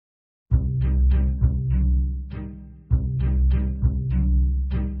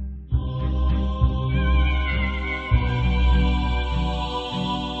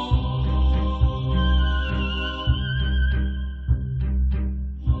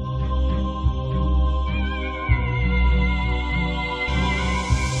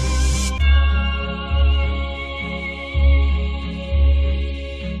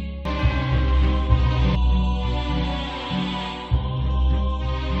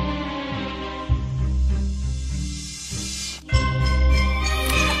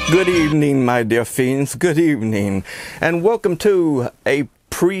Good evening, my dear fiends. Good evening. And welcome to a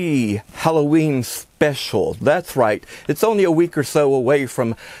pre-Halloween special. That's right. It's only a week or so away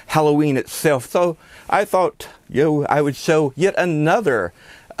from Halloween itself. So I thought, I would show yet another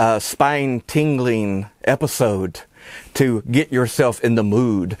spine-tingling episode to get yourself in the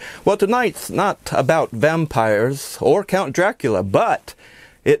mood. Well, tonight's not about vampires or Count Dracula, but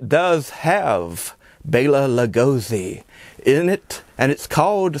it does have Bela Lugosi in it, and it's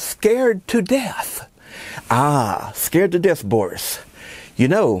called Scared to Death. Ah, Scared to Death, Boris. You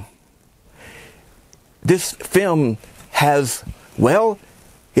know, this film has, well,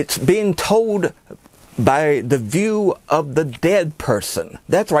 it's being told by the view of the dead person.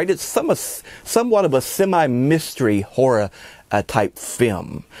 That's right, it's somewhat of a semi-mystery horror type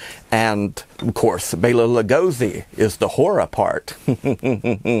film. And, of course, Bela Lugosi is the horror part.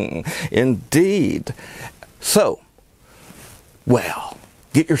 Indeed. So, well,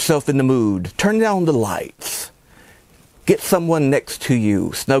 get yourself in the mood. Turn down the lights. Get someone next to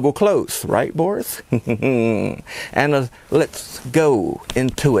you. Snuggle close, right, Boris? And let's go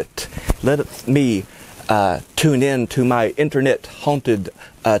into it. Let me tune in to my internet-haunted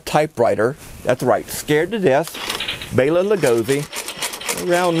typewriter. That's right, Scared to Death, Bela Lugosi,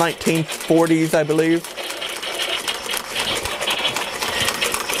 around 1940s, I believe.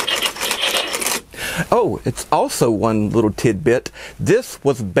 Oh, it's also one little tidbit. This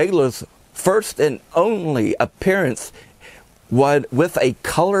was Bela's first and only appearance with a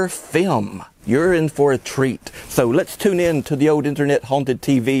color film. You're in for a treat. So let's tune in to the old internet haunted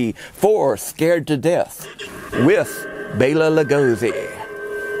TV for Scared to Death with Bela Lugosi.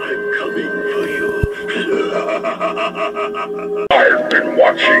 I'm coming for you. I've been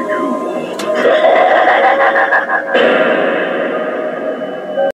watching you.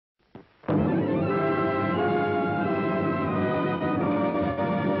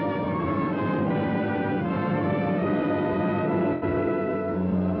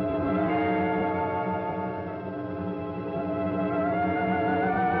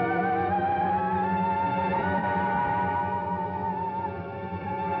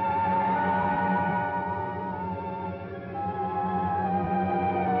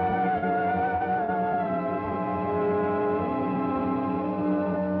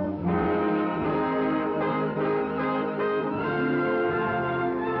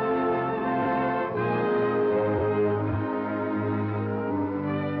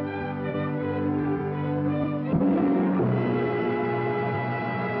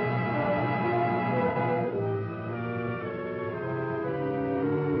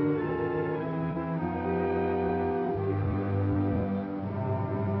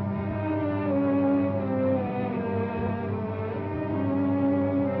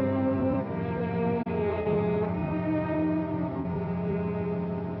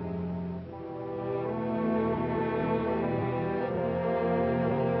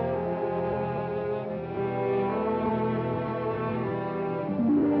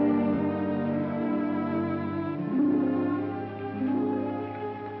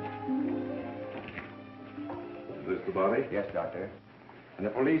 Body? Yes, Doctor. And the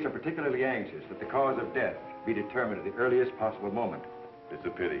police are particularly anxious that the cause of death be determined at the earliest possible moment. It's a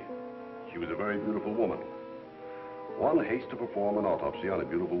pity. She was a very beautiful woman. One hates to perform an autopsy on a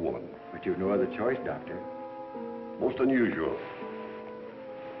beautiful woman. But you've no other choice, Doctor. Most unusual.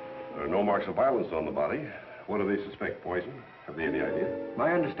 There are no marks of violence on the body. What do they suspect? Poison? Have they any idea?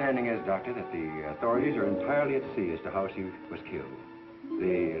 My understanding is, Doctor, that the authorities are entirely at sea as to how she was killed.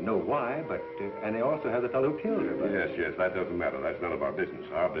 They know why, but, and they also have the fellow who killed her. But... Yes, that doesn't matter. That's none of our business.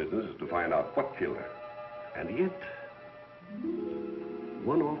 Our business is to find out what killed her. And yet,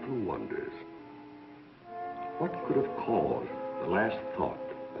 one often wonders, what could have caused the last thought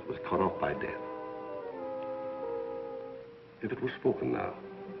that was cut off by death? If it was spoken now,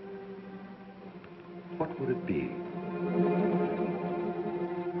 what would it be?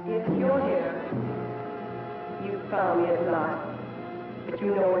 If you're here, you found me alive. But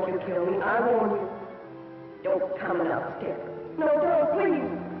you know what you killed me. I warn you. Don't come upstairs. No, don't,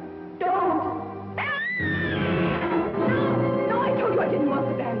 please. Don't. No, I told you I didn't want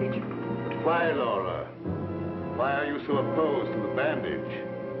the bandage. Why, Laura? Why are you so opposed to the bandage?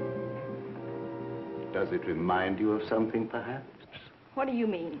 Does it remind you of something, perhaps? What do you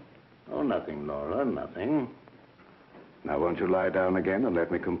mean? Oh, nothing, Laura, nothing. Now, won't you lie down again and let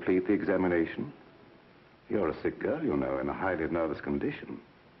me complete the examination? You're a sick girl, you know, in a highly nervous condition.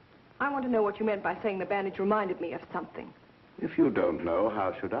 I want to know what you meant by saying the bandage reminded me of something. If you don't know,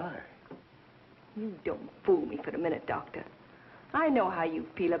 how should I? You don't fool me for a minute, Doctor. I know how you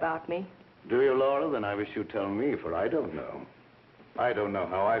feel about me. Do you, Laura? Then I wish you'd tell me, for I don't know. I don't know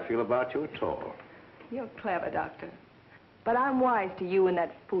how I feel about you at all. You're clever, Doctor. But I'm wise to you and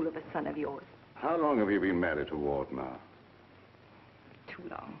that fool of a son of yours. How long have you been married to Ward now? Too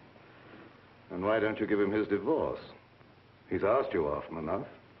long. And why don't you give him his divorce? He's asked you often enough.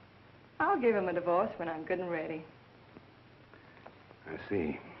 I'll give him a divorce when I'm good and ready. I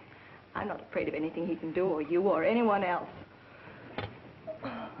see. I'm not afraid of anything he can do, or you, or anyone else.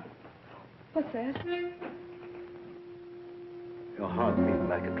 What's that? Your heart beating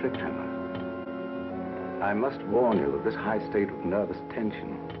like a trick hammer. I must warn you of this high state of nervous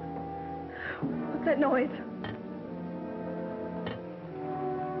tension. What's that noise?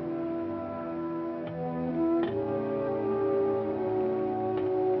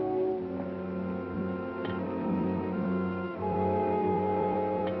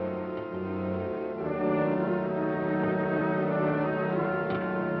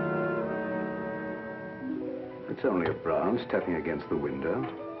 It's only a branch tapping against the window.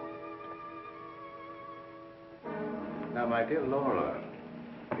 Now, my dear Laura,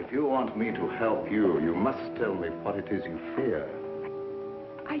 if you want me to help you, you must tell me what it is you fear.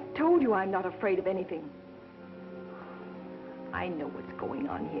 I told you I'm not afraid of anything. I know what's going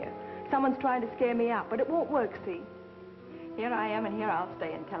on here. Someone's trying to scare me out, but it won't work, see? Here I am, and here I'll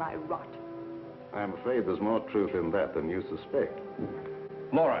stay until I rot. I'm afraid there's more truth in that than you suspect.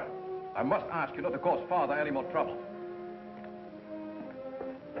 Laura, I must ask you not to cause Father any more trouble.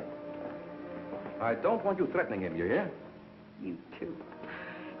 I don't want you threatening him, you hear? You too.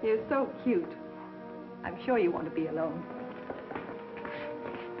 You're so cute. I'm sure you want to be alone.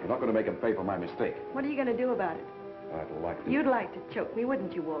 You're not going to make him pay for my mistake. What are you going to do about it? I'd like to. You'd like to choke me,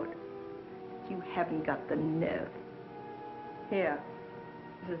 wouldn't you, Ward? You haven't got the nerve. Here.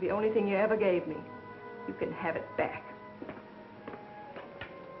 This is the only thing you ever gave me. You can have it back.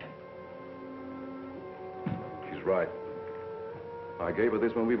 She's right. I gave her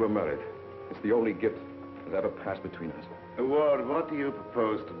this when we were married. It's the only gift that ever passed between us. Ward, what do you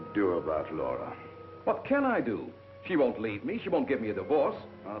propose to do about Laura? What can I do? She won't leave me. She won't give me a divorce.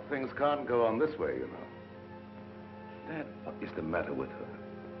 Well, things can't go on this way, you know. Dad, what is the matter with her?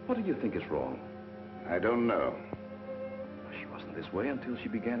 What do you think is wrong? I don't know. She wasn't this way until she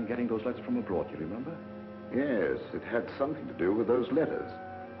began getting those letters from abroad, you remember? Yes, it had something to do with those letters.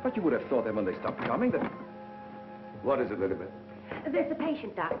 But you would have thought that when they stopped coming, that... What is it, Elizabeth? There's a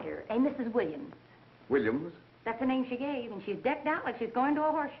patient, Doctor, a Mrs. Williams. Williams? That's the name she gave, and she's decked out like she's going to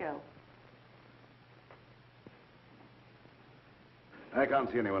a horse show. I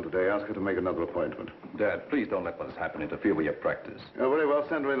can't see anyone today. Ask her to make another appointment. Dad, please don't let what has happened interfere with your practice. Oh, very well.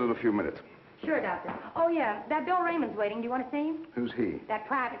 Send her in a few minutes. Sure, Doctor. Oh, yeah, that Bill Raymond's waiting. Do you want to see him? Who's he? That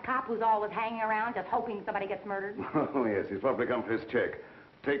private cop who's always hanging around just hoping somebody gets murdered. Oh, yes. He's probably come for his check.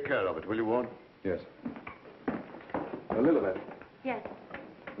 Take care of it, will you, Ward? Yes. Elizabeth, Yes.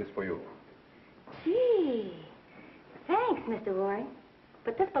 this for you. Gee. Thanks, Mr. Roy.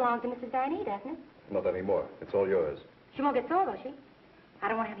 But this belongs to Mrs. Van E, doesn't it? Not anymore. It's all yours. She won't get sold, will she? I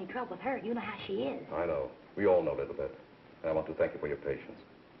don't want to have any trouble with her. You know how she is. I know. We all know, Elizabeth. I want to thank you for your patience.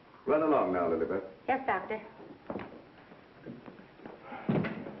 Run along now, Elizabeth. Yes, Doctor.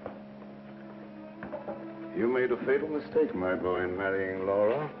 You made a fatal mistake, my boy, in marrying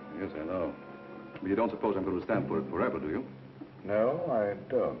Laura. Yes, I know. But you don't suppose I'm going to stand for it forever, do you? No, I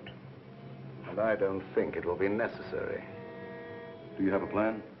don't. And I don't think it will be necessary. Do you have a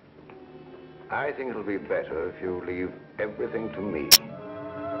plan? I think it'll be better if you leave everything to me.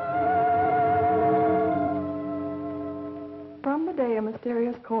 From the day a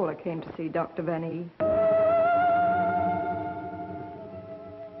mysterious caller came to see Dr. Van E.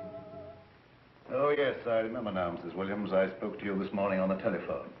 Oh, yes, I remember now, Mrs. Williams. I spoke to you this morning on the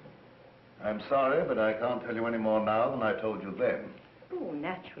telephone. I'm sorry, but I can't tell you any more now than I told you then. Oh,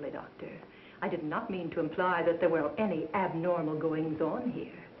 naturally, Doctor. I did not mean to imply that there were any abnormal goings-on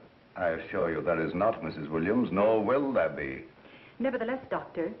here. I assure you that is not, Mrs. Williams, nor will there be. Nevertheless,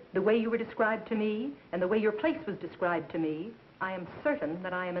 Doctor, the way you were described to me and the way your place was described to me, I am certain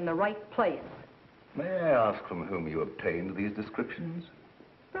that I am in the right place. May I ask from whom you obtained these descriptions?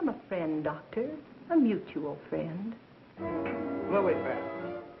 From a friend, Doctor. A mutual friend. Lily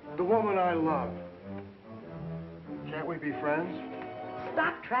Beth, the woman I love. Can't we be friends?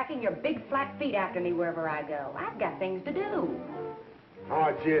 Stop tracking your big flat feet after me wherever I go. I've got things to do.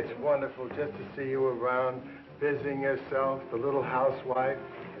 Oh, gee, it's wonderful just to see you around, busying yourself, the little housewife.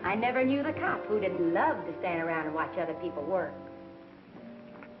 I never knew the cop who didn't love to stand around and watch other people work.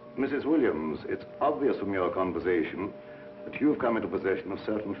 Mrs. Williams, it's obvious from your conversation that you've come into possession of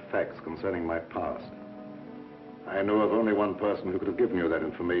certain facts concerning my past. I know of only one person who could have given you that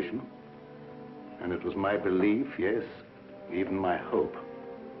information. And it was my belief, yes, even my hope.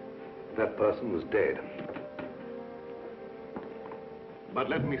 That person was dead. But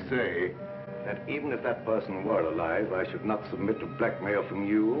let me say that even if that person were alive, I should not submit to blackmail from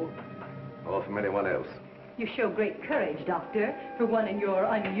you or from anyone else. You show great courage, Doctor, for one in your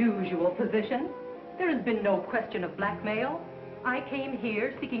unusual position. There has been no question of blackmail. I came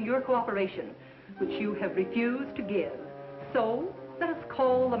here seeking your cooperation, which you have refused to give. So, let us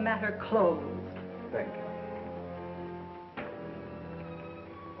call the matter closed. Thank you.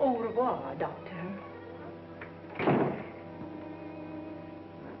 Au revoir, Doctor.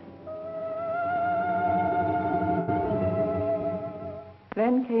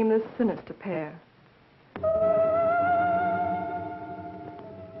 Then came this sinister pair.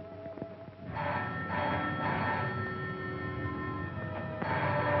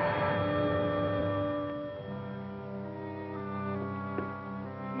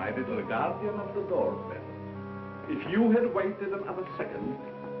 My little guardian of the doorbell. If you had waited another second,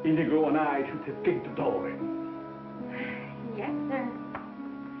 Inigo and I should have kicked the door in. Yes, sir.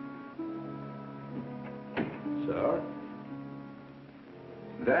 Sir,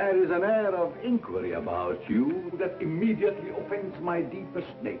 there is an air of inquiry about you that immediately offends my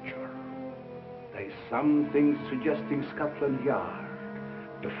deepest nature. There is something suggesting Scotland Yard,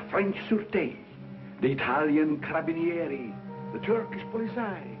 the French Sûreté, the Italian Carabinieri, the Turkish Police,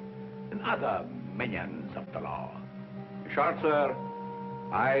 and other minions of the law. Short, sir,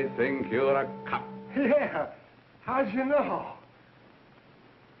 I think you're a cop. Yeah. How'd you know?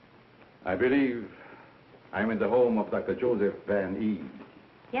 I believe I'm in the home of Dr. Joseph Van E.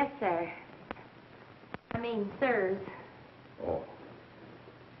 Yes, sir. I mean, sirs. Oh,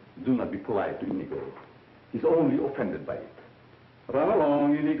 do not be polite to Inigo. He's only offended by it. Run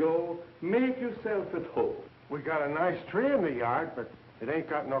along, Inigo. Make yourself at home. We got a nice tree in the yard, but it ain't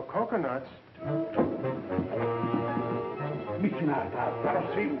got no coconuts.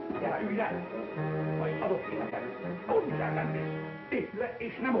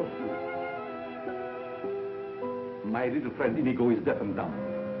 My little friend Inigo is deaf and dumb.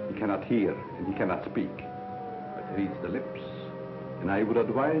 He cannot hear and he cannot speak. But he reads the lips, and I would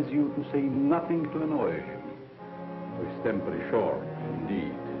advise you to say nothing to annoy him. For his temper is short,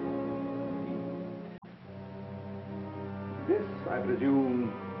 indeed. This, I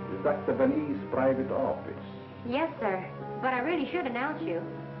presume, is Dr. Van E's private office. Yes, sir. But I really should announce you.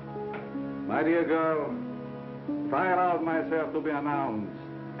 My dear girl, if I allowed myself to be announced,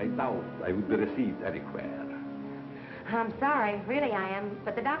 I doubt I would be received anywhere. I'm sorry, really I am,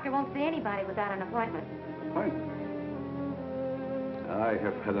 but the doctor won't see anybody without an appointment. Appointment? I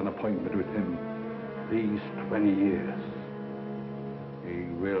have had an appointment with him these 20 years. He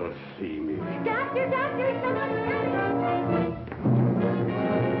will see me. Doctor, someone's coming!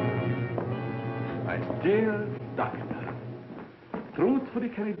 My dear doctor, truthfully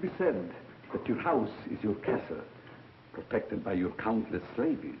can it be said that your house is your castle, protected by your countless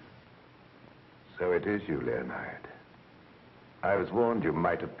slaves? So it is you, Leonard. I was warned you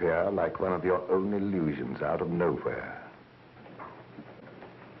might appear like one of your own illusions out of nowhere.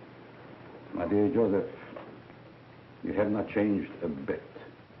 My dear Joseph, you have not changed a bit.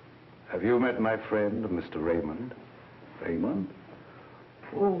 Have you met my friend, Mr. Raymond? Raymond?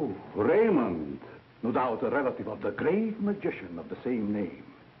 Oh, Raymond. No doubt a relative of the great magician of the same name.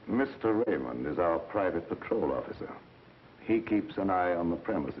 Mr. Raymond is our private patrol officer. He keeps an eye on the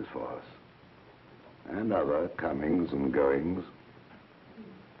premises for us. And other comings and goings.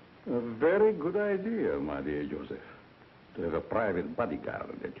 A very good idea, my dear Joseph, to have a private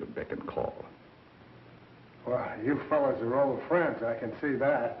bodyguard at your beck and call. Well, you fellas are old friends, I can see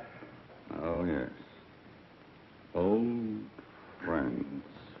that. Oh, yes. Old friends.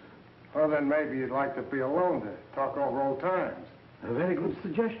 Well, then maybe you'd like to be alone to talk over old times. A very good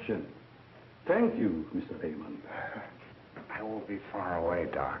suggestion. Thank you, Mr. Raymond. I won't be far away,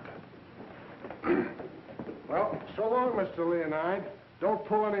 Doc. Well, so long, Mr. Leonide. Don't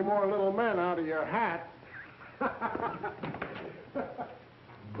pull any more little men out of your hat.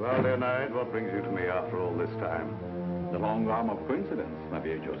 Well, Leonard, what brings you to me after all this time? The long arm of coincidence, my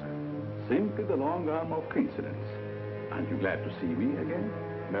dear Joseph. Simply the long arm of coincidence. Aren't you glad to see me again?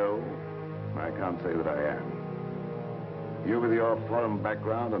 No, I can't say that I am. You with your foreign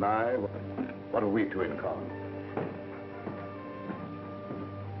background and I, what have we two in common?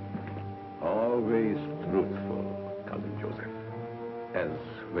 Always truthful, Cousin Joseph. As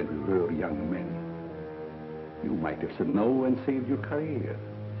when we were young men. You might have said no and saved your career.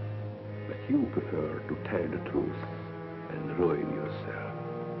 But you prefer to tell the truth and ruin yourself.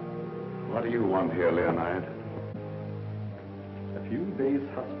 What do you want here, Leonard? A few days'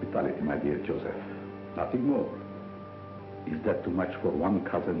 hospitality, my dear Joseph. Nothing more. Is that too much for one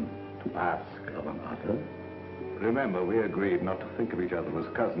cousin to ask of another? Remember, we agreed not to think of each other as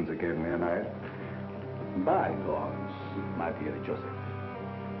cousins again, Leonard. Bygones, my dear Joseph.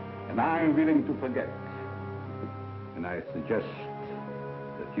 And I'm willing to forget. And I suggest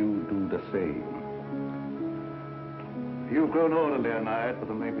that you do the same. You've grown older, Leonard, but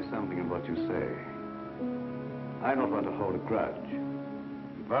there may be something in what you say. I don't want to hold a grudge.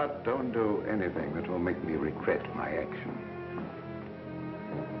 But don't do anything that will make me regret my action.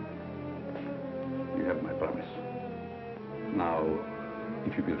 You have my promise. Now,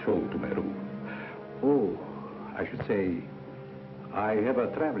 if you will show me to my room. Oh, I should say, I have a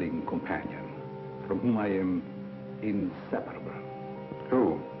traveling companion from whom I am inseparable.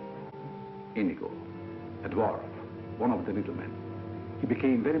 Who? Inigo, a dwarf, one of the little men. He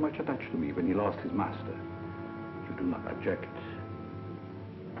became very much attached to me when he lost his master. You do not object?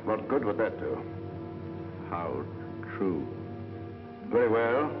 What good would that do? How true. Very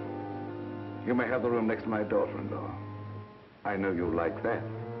well. You may have the room next to my daughter-in-law. I know you like that.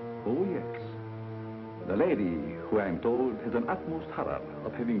 Oh, yes. The lady, who I'm told has an utmost horror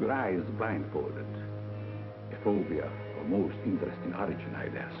of having her eyes blindfolded. A phobia of most interesting origin, I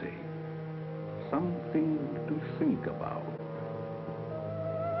dare say. Something to think about.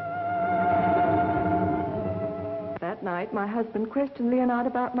 That night, my husband questioned Leonard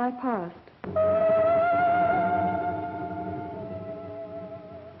about my past.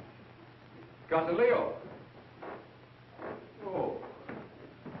 Cousin Leo. Oh,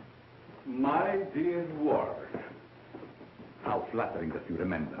 my dear Ward. How flattering that you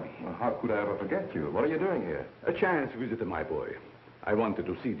remember me. Well, how could I ever forget you? What are you doing here? A chance visitor, my boy. I wanted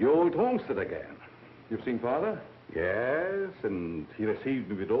to see the old homestead again. You've seen Father? Yes, and he received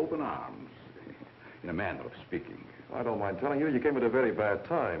me with open arms, in a manner of speaking. I don't mind telling you, you came at a very bad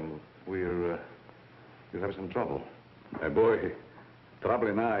time. We're having some trouble. My boy, Trouble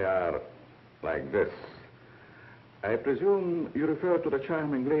and I are like this. I presume you refer to the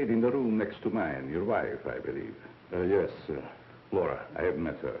charming lady in the room next to mine, your wife, I believe. Yes, Laura. I haven't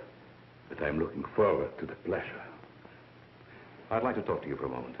met her, but I'm looking forward to the pleasure. I'd like to talk to you for a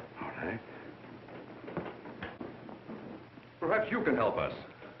moment. All right. Perhaps you can help us.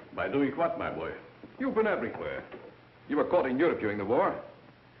 By doing what, my boy? You've been everywhere. You were caught in Europe during the war.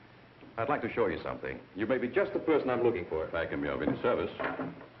 I'd like to show you something. You may be just the person I'm looking for. If I can be of any service.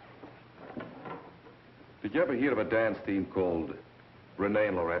 Did you ever hear of a dance team called Renee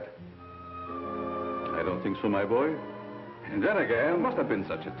and Lorette? I don't think so, my boy. And then again... There must have been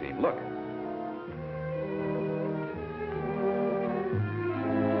such a team. Look.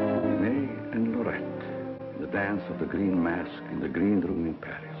 Renee and Lorette. The dance of the green mask in the green room in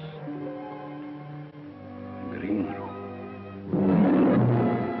Paris. Green room.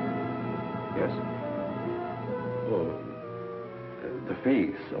 Yes. Oh, the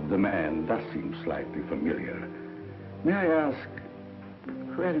face of the man does seem slightly familiar. May I ask,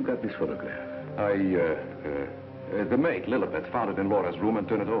 where you got this photograph? The maid, Lilibet, found it in Laura's room and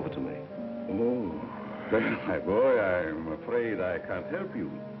turned it over to me. Oh, well, my boy, I'm afraid I can't help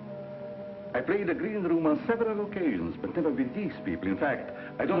you. I played the green room on several occasions, but never with these people. In fact,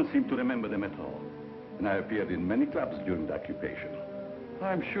 I don't seem to remember them at all. And I appeared in many clubs during the occupation.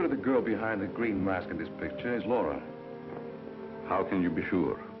 I'm sure the girl behind the green mask in this picture is Laura. How can you be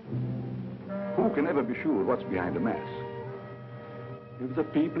sure? Who can ever be sure what's behind the mask? If the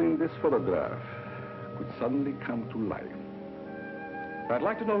people in this photograph could suddenly come to life. I'd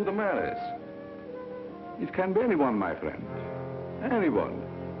like to know who the man is. It can be anyone, my friend. Anyone.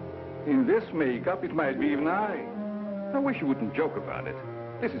 In this makeup, it might be even I. I wish you wouldn't joke about it.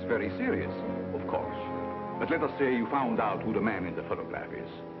 This is very serious. Of course. But let us say you found out who the man in the photograph is.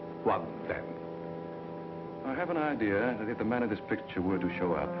 What then? I have an idea that if the man in this picture were to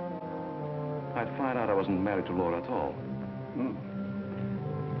show up, I'd find out I wasn't married to Laura at all.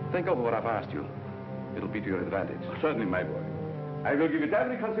 Think over what I've asked you. It'll be to your advantage. Certainly, my boy. I will give it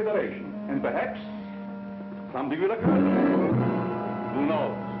every consideration. And perhaps something will occur. Who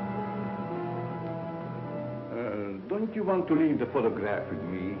knows? Don't you want to leave the photograph with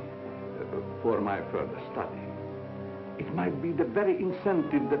me for my further study? It might be the very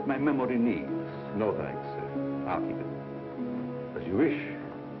incentive that my memory needs. No, thanks. I'll keep it. As you wish.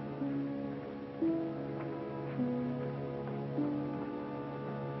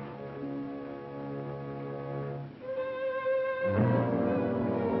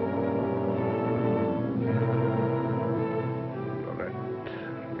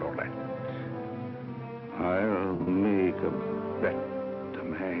 Lorette. I'll make a bet the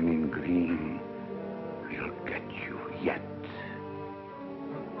man in green will get you yet.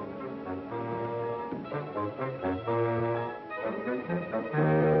 A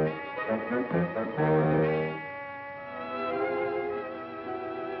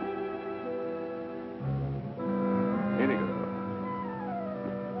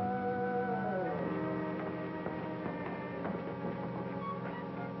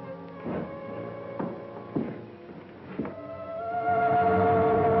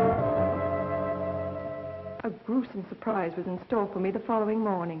gruesome surprise was in store for me the following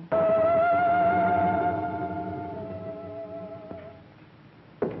morning.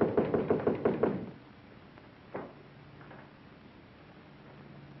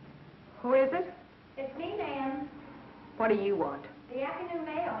 Who is it? It's me, ma'am. What do you want? The afternoon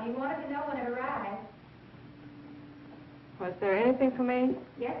mail. You wanted to know when it arrived. Was there anything for me?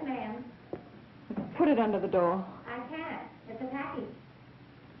 Yes, ma'am. Put it under the door. I can't. It's a package.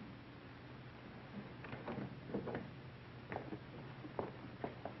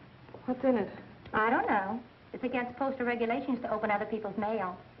 What's in it? I don't know. It's against postal regulations to open other people's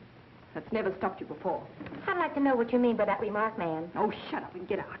mail. That's never stopped you before. I'd like to know what you mean by that remark, ma'am. Oh, shut up and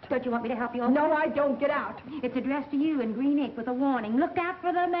get out. Don't you want me to help you open No, it? I don't. Get out. It's addressed to you in green ink with a warning. Look out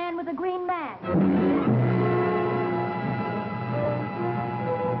for the man with the green mask.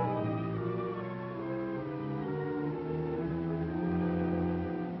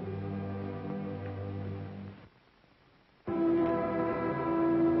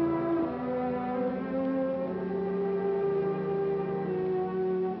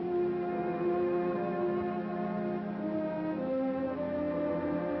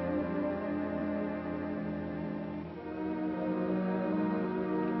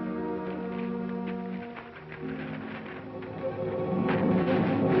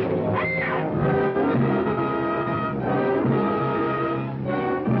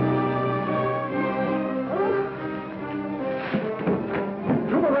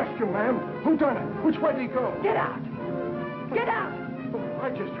 Who done it? Which way did he go? Get out. Get out. I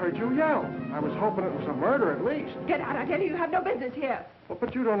just heard you yell. I was hoping it was a murder at least. Get out. I tell you, you have no business here. Well,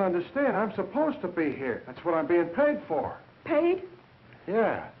 but you don't understand. I'm supposed to be here. That's what I'm being paid for. Paid?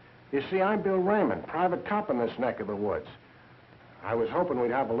 Yeah. You see, I'm Bill Raymond, private cop in this neck of the woods. I was hoping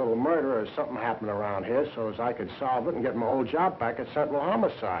we'd have a little murder or something happen around here so as I could solve it and get my old job back at Sentinel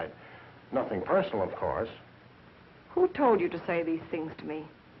Homicide. Nothing personal, of course. Who told you to say these things to me?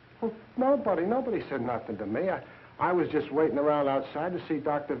 Well, nobody said nothing to me. I was just waiting around outside to see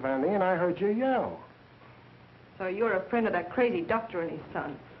Dr. Van Ee, and I heard you yell. So you're a friend of that crazy doctor and his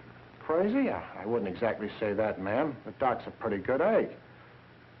son. Crazy? I wouldn't exactly say that, ma'am. The doc's a pretty good egg.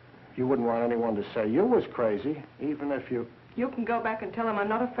 You wouldn't want anyone to say you was crazy, even if you... You can go back and tell him I'm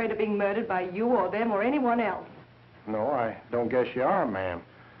not afraid of being murdered by you or them or anyone else. No, I don't guess you are, ma'am.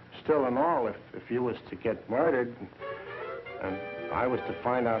 Still and all, if you was to get murdered and I was to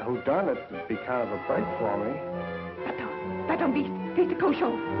find out who done it, it'd be kind of a break for me. That don't be the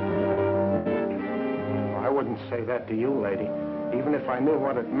kosher. I wouldn't say that to you, lady, even if I knew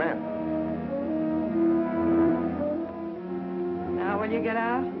what it meant. Now will you get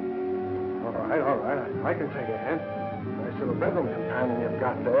out? All right. I can take a hint. Nice little bedroom companion you've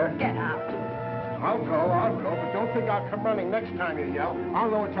got there. Get out. I'll go, but don't think I'll come running next time you yell. I'll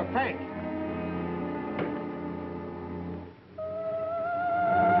know it's a fake.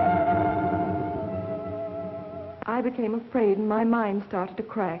 I became afraid and my mind started to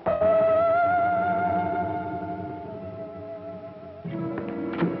crack.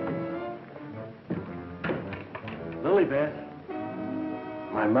 Lilybeth,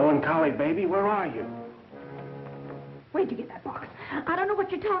 my melancholy baby, where are you? Where'd you get that box? I don't know what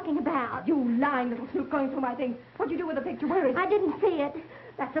you're talking about. You lying little snoop going through my things. What'd you do with the picture? Where is it? I didn't see it.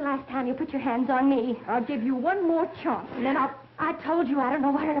 That's the last time you put your hands on me. I'll give you one more chance, and then I told you I don't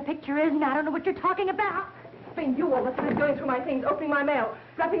know where the picture is, and I don't know what you're talking about. It's been you all the time going through my things, opening my mail,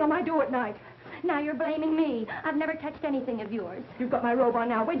 rapping on my door at night. Now you're blaming me. I've never touched anything of yours. You've got my robe on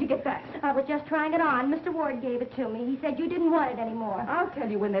now. Where'd you get that? I was just trying it on. Mr. Ward gave it to me. He said you didn't want it anymore. I'll tell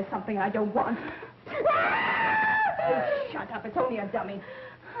you when there's something I don't want. Oh, shut up. It's only a dummy.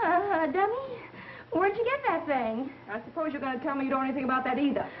 A dummy? Where'd you get that thing? I suppose you're going to tell me you don't know anything about that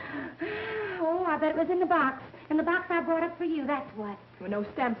either. Oh, I bet it was in the box. In the box I brought up for you, that's what. There were no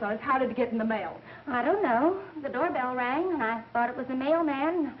stamps on it. How did it get in the mail? I don't know. The doorbell rang, and I thought it was the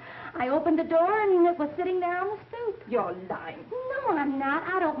mailman. I opened the door, and it was sitting there on the stoop. You're lying. No, I'm not.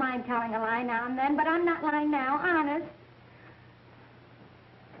 I don't mind telling a lie now and then, but I'm not lying now, honest.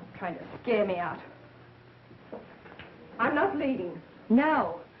 You're trying to scare me out. I'm not leaving.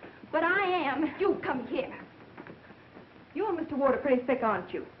 No, but I am. You come here. You and Mr. Ward are pretty thick,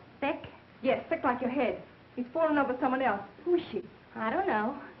 aren't you? Thick? Yes, thick like your head. He's fallen over someone else. Who is she? I don't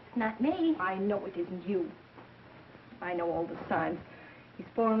know. It's not me. I know it isn't you. I know all the signs. He's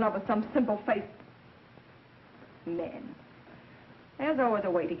fallen in love with some simple-faced men. There's always a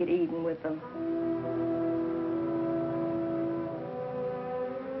way to get even with them.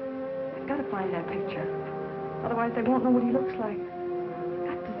 I've got to find that picture. Otherwise, they won't know what he looks like. I've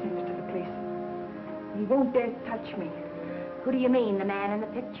got to send it to the police. He won't dare touch me. Who do you mean, the man in the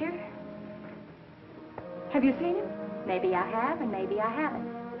picture? Have you seen him? Maybe I have, and maybe I haven't.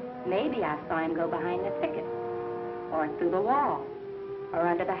 Maybe I saw him go behind the thicket, or through the wall, or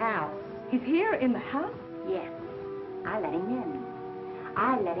under the house. He's here in the house? Yes, I let him in.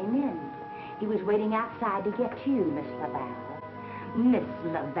 I let him in. He was waiting outside to get you, Miss Laval. Miss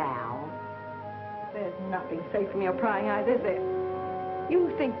Laval. There's nothing safe from your prying eyes, is there?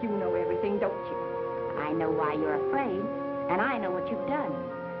 You think you know everything, don't you? I know why you're afraid, and I know what you've done.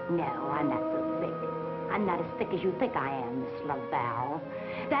 No, I'm not so thick. I'm not as thick as you think I am, Miss Laval.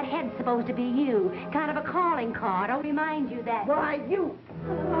 That head's supposed to be you, kind of a calling card. I'll remind you that. Why, you...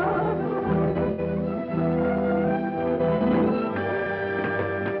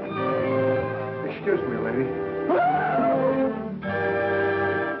 Excuse me, lady.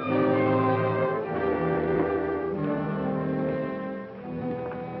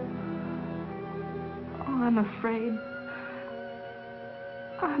 Oh, I'm afraid.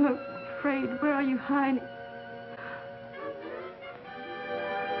 I'm afraid. Where are you hiding?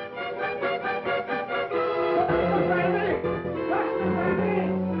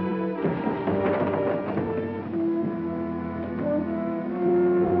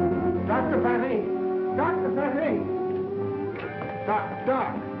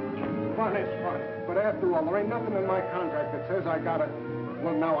 Doc, fun is fun. But after all, there ain't nothing in my contract that says I gotta...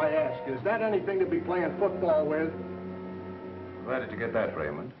 Well, now I ask, is that anything to be playing football with? Where did you get that,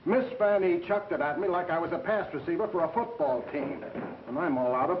 Raymond? Miss Fanny chucked it at me like I was a pass receiver for a football team. And I'm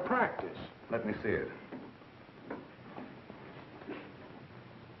all out of practice. Let me see it.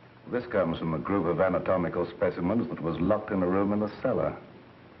 This comes from a group of anatomical specimens that was locked in a room in the cellar.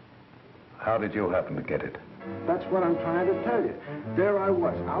 How did you happen to get it? That's what I'm trying to tell you. There I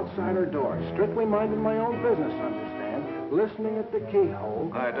was, outside her door, strictly minding my own business, understand? Listening at the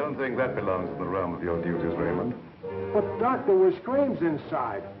keyhole. I don't think that belongs in the realm of your duties, Raymond. But, Doc, there were screams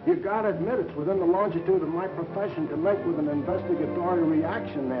inside. You gotta admit it's within the longitude of my profession to make with an investigatory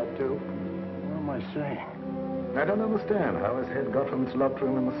reaction there, too. What am I saying? I don't understand how his head got from its locked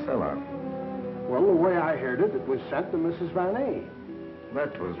room in the cellar. Well, the way I heard it, it was sent to Mrs. Van A.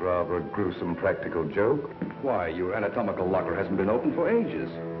 That was rather a gruesome practical joke. Why, your anatomical locker hasn't been opened for ages.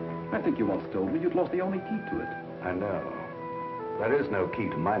 I think you once told me you'd lost the only key to it. I know. There is no key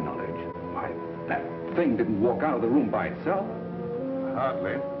to my knowledge. Why, that thing didn't walk out of the room by itself.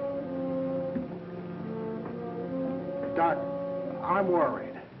 Hardly. Doc, I'm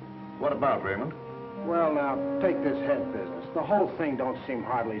worried. What about, Raymond? Well, now, take this head business. The whole thing don't seem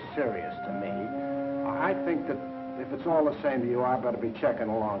hardly serious to me. I think that if it's all the same to you, I better be checking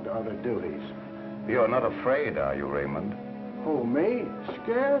along to other duties. You're not afraid, are you, Raymond? Who, me?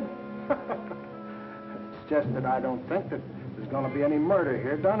 Scared? It's just that I don't think that there's going to be any murder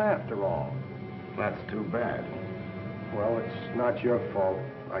here done after all. That's too bad. Well, it's not your fault,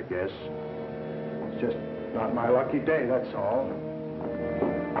 I guess. It's just not my lucky day, that's all.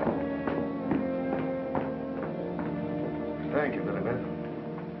 Thank you, Billy Beth.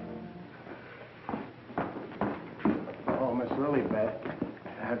 Oh, Miss Lilybeth,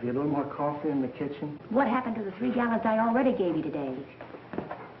 have you a little more coffee in the kitchen? What happened to the 3 gallons I already gave you today?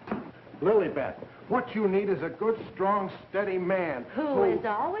 Lilybeth, what you need is a good, strong, steady man. Who is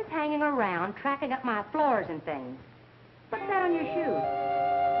always hanging around, tracking up my floors and things. What's that on your shoes?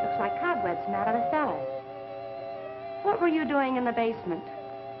 Looks like cobwebs from out of the cellar. What were you doing in the basement?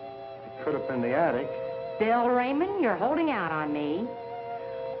 It could have been the attic. Bill Raymond, you're holding out on me.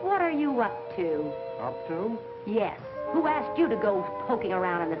 What are you up to? Up to? Yes. Who asked you to go poking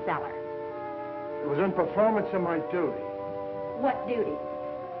around in the cellar? It was in performance of my duty. What duty?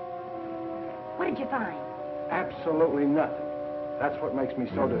 What did you find? Absolutely nothing. That's what makes me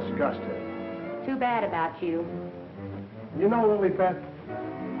so disgusted. Too bad about you. You know, Lilybeth,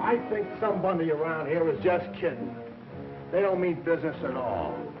 I think somebody around here is just kidding. They don't mean business at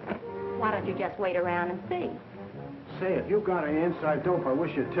all. Why don't you just wait around and see? Say, if you got any inside dope, I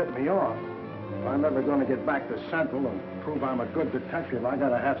wish you'd tip me off. If I'm ever going to get back to Central and prove I'm a good detective, I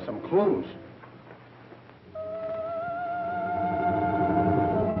gotta have some clues.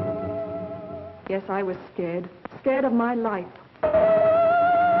 Yes, I was scared. Scared of my life.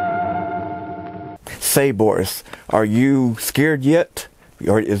 Say, Boris, are you scared yet?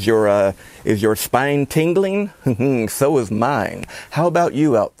 Is your spine tingling? So is mine. How about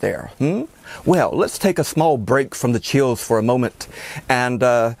you out there? Well, let's take a small break from the chills for a moment. And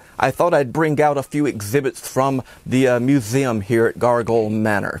I thought I'd bring out a few exhibits from the museum here at Gargoyle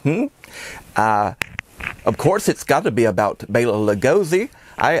Manor. Of course, it's got to be about Bela Lugosi.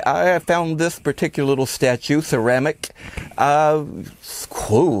 I found this particular little statue, ceramic. I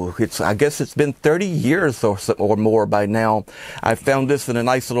guess it's been 30 years or more by now. I found this in a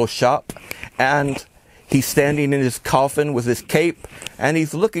nice little shop, and he's standing in his coffin with his cape, and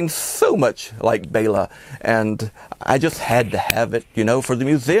he's looking so much like Bela. And I just had to have it, you know, for the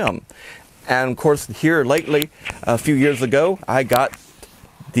museum. And of course, here lately, a few years ago, I got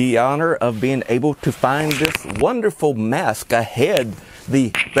the honor of being able to find this wonderful mask, a head,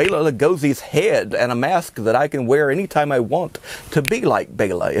 the Bela Lugosi's head, and a mask that I can wear anytime I want to be like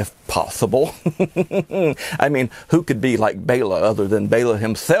Bela, if possible. I mean, who could be like Bela other than Bela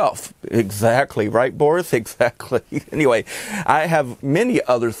himself? Exactly, right, Boris? Exactly. Anyway, I have many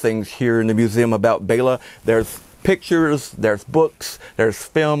other things here in the museum about Bela. There's pictures, there's books, there's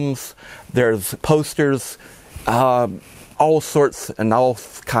films, there's posters, all sorts and all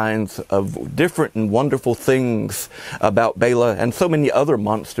kinds of different and wonderful things about Bela and so many other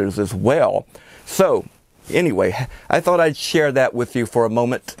monsters as well. So, anyway, I thought I'd share that with you for a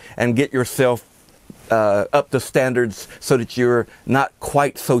moment and get yourself up to standards so that you're not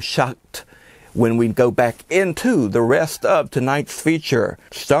quite so shocked when we go back into the rest of tonight's feature,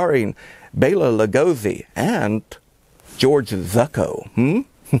 starring Bela Lugosi and George Zucco.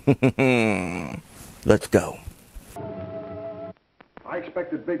 Let's go. I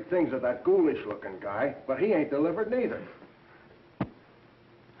expected big things of that ghoulish-looking guy, but he ain't delivered neither.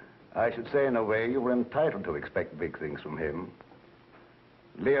 I should say, in a way, you were entitled to expect big things from him.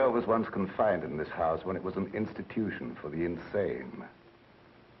 Leo was once confined in this house when it was an institution for the insane.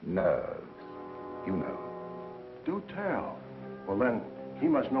 Nerves, you know. Do tell. Well, then, he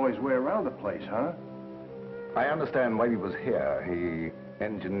must know his way around the place, huh? I understand while he was here, he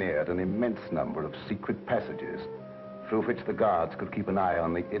engineered an immense number of secret passages through which the guards could keep an eye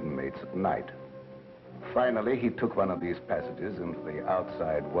on the inmates at night. Finally, he took one of these passages into the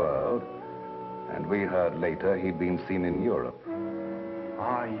outside world, and we heard later he'd been seen in Europe.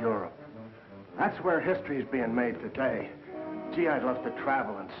 Ah, Europe. That's where history's being made today. Gee, I'd love to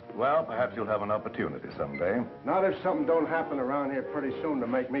travel and... Well, perhaps you'll have an opportunity someday. Not if something don't happen around here pretty soon to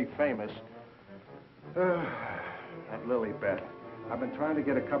make me famous. That Lilybeth. I've been trying to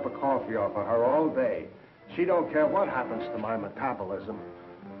get a cup of coffee off of her all day. She don't care what happens to my metabolism.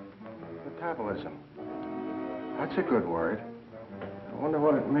 Metabolism. That's a good word. I wonder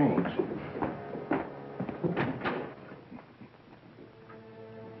what it means.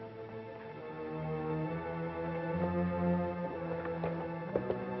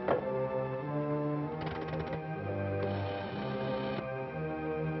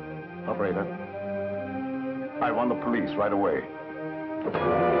 Operator, I want the police right away.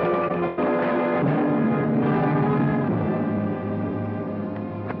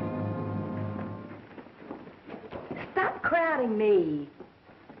 Me.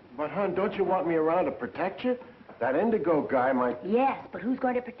 But, hon, don't you want me around to protect you? That Indigo guy might... Yes, but who's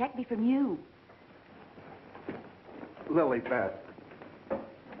going to protect me from you? Lilybeth.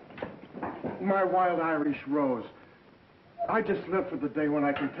 My wild Irish rose. I just live for the day when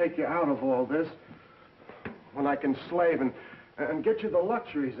I can take you out of all this. When I can slave and get you the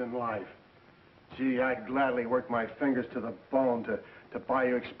luxuries in life. Gee, I'd gladly work my fingers to the bone to buy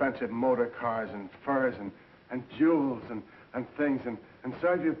you expensive motor cars and furs and jewels and things, and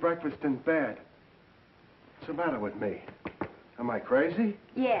serve you breakfast in bed. What's the matter with me? Am I crazy?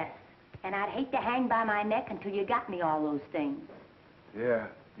 Yes, and I'd hate to hang by my neck until you got me all those things. Yeah,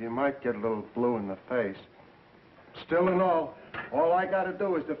 you might get a little blue in the face. Still and all I gotta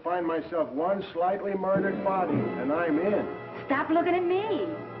do is to find myself one slightly murdered body, and I'm in. Stop looking at me.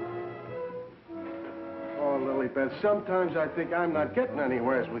 Oh, Lilybeth, sometimes I think I'm not getting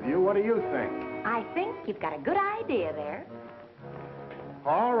anywheres with you. What do you think? I think you've got a good idea there.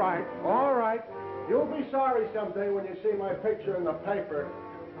 All right, all right. You'll be sorry someday when you see my picture in the paper.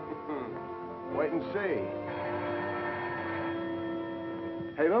 Wait and see.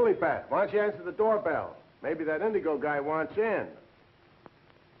 Hey, Lilybeth, why don't you answer the doorbell? Maybe that Indigo guy wants in.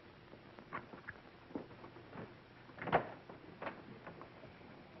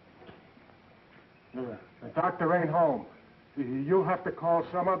 The doctor ain't home. You'll have to call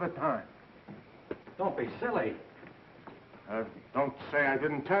some other time. Don't be silly. Don't say I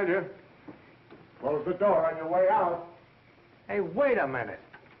didn't tell you. Close the door on your way out. Hey, wait a minute.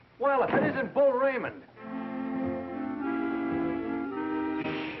 Well, if it isn't Bull Raymond.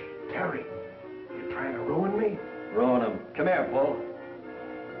 Terry, you trying to ruin me? Ruin him. Come here, Bull.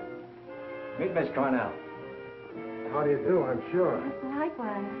 Meet Miss Cornell. How do you do, I'm sure.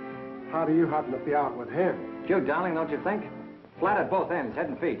 Likewise. How do you happen to be out with him? Cute, darling, don't you think? Flat at both ends, head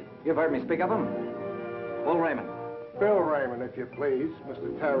and feet. You've heard me speak of him. Bull Raymond. Bill Raymond, if you please.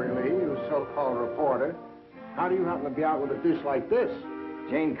 Mr. Terry Lee, you so-called reporter. How do you happen to be out with a dish like this?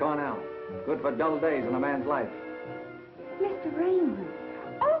 Jane Cornell. Good for dull days in a man's life. Mr. Raymond.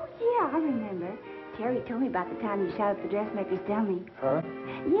 Oh, yeah, I remember. Terry told me about the time you shot up the dressmaker's dummy. Huh?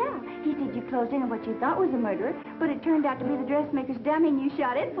 Yeah, he said you closed in on what you thought was a murderer, but it turned out to be the dressmaker's dummy, and you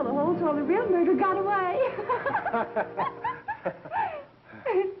shot it full of holes while the real murderer got away.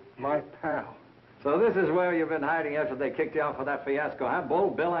 My pal. So this is where you've been hiding after they kicked you out for that fiasco, huh? Bull,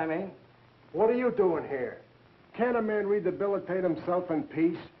 Bill, I mean? What are you doing here? Can't a man rehabilitate himself in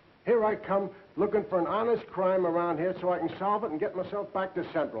peace? Here I come looking for an honest crime around here so I can solve it and get myself back to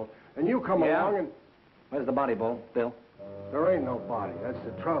Central. And you come along and... Where's the body, Bull? Bill? There ain't no body. That's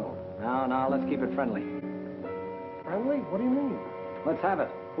the trouble. No, let's keep it friendly. Friendly? What do you mean? Let's have it.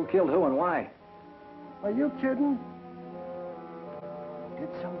 Who killed who and why? Are you kidding? Did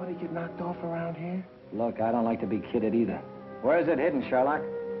somebody get knocked off around here? Look, I don't like to be kidded either. Where is it hidden, Sherlock?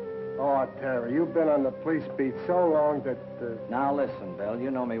 Oh, Terry, you've been on the police beat so long that... Now, listen, Bill,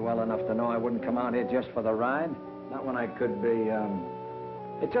 you know me well enough to know I wouldn't come out here just for the ride. Not when I could be,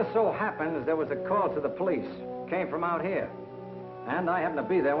 It just so happens there was a call to the police. Came from out here. And I happened to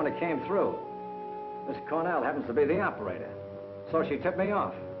be there when it came through. Miss Cornell happens to be the operator. So she tipped me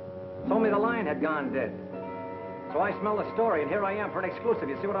off. Told me the line had gone dead. So I smelled the story, and here I am for an exclusive.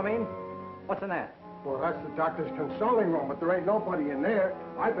 You see what I mean? What's in that? Well, that's the doctor's consulting room, but there ain't nobody in there.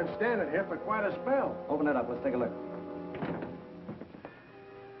 I've been standing here for quite a spell. Open it up. Let's take a look.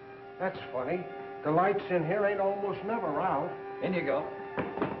 That's funny. The lights in here ain't almost never out. In you go.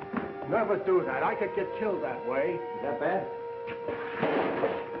 Never do that. I could get killed that way. Is that bad?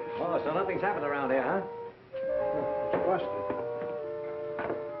 Oh, so nothing's happened around here, huh? It's busted.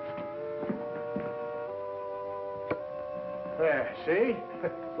 There, see?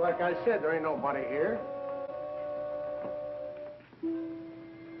 Like I said, there ain't nobody here.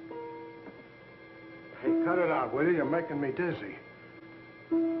 Hey, cut it out, will you? You're making me dizzy.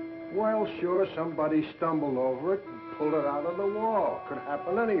 Well, sure, somebody stumbled over it and pulled it out of the wall. Could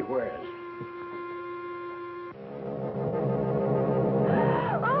happen anywhere.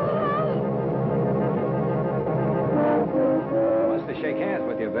 Wants to shake hands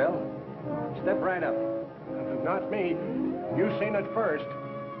with you, Bill. Step right up. Not me. You seen it first.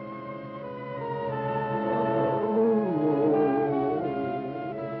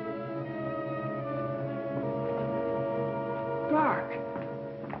 Doc.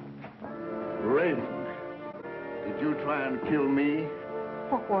 Raymond, did you try and kill me?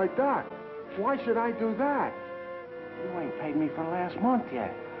 Oh, why, Doc? Why should I do that? You ain't paid me for last month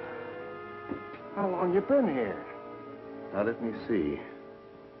yet. How long you been here? Now, let me see.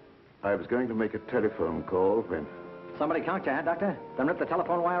 I was going to make a telephone call when... Somebody conked you, huh, Doctor? Then rip the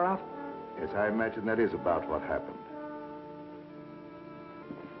telephone wire off? Yes, I imagine that is about what happened.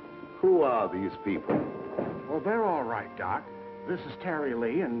 Who are these people? Well, they're all right, Doc. This is Terry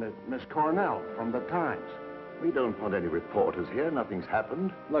Lee and Miss Cornell from the Times. We don't want any reporters here. Nothing's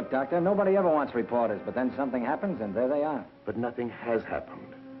happened. Look, Doctor, nobody ever wants reporters, but then something happens, and there they are. But nothing has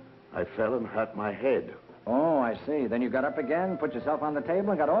happened. I fell and hurt my head. Oh, I see. Then you got up again, put yourself on the table,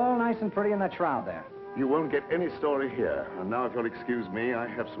 and got all nice and pretty in that shroud there. You won't get any story here. And now, if you'll excuse me, I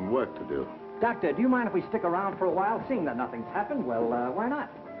have some work to do. Doctor, do you mind if we stick around for a while? Seeing that nothing's happened, well, why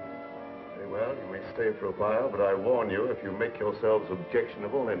not? Very well, you may stay for a while, but I warn you, if you make yourselves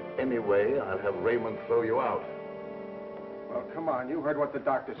objectionable in any way, I'll have Raymond throw you out. Well, come on. You heard what the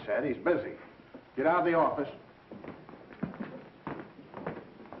doctor said. He's busy. Get out of the office.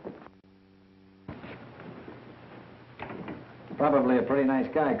 Probably a pretty nice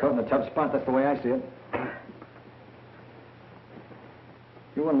guy, caught in a tough spot. That's the way I see it.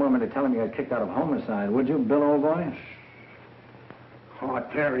 You wouldn't want me to tell him you got kicked out of homicide, would you, Bill, old boy? Oh,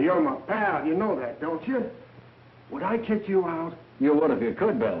 Terry, you're my pal. You know that, don't you? Would I kick you out? You would if you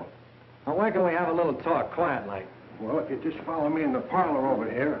could, Bill. Now, why can't we have a little talk, quiet like? Well, if you just follow me in the parlor over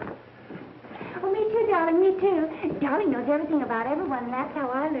here. Oh, me too, darling, me too. Darling knows everything about everyone, and that's how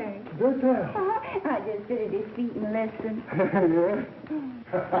I learned. Good there. I just sit at his feet and listen.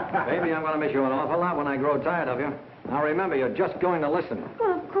 Yeah? Baby, I'm going to miss you an awful lot when I grow tired of you. Now, remember, you're just going to listen.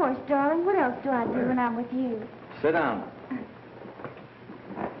 Well, of course, darling. What else do I do when I'm with you? Sit down.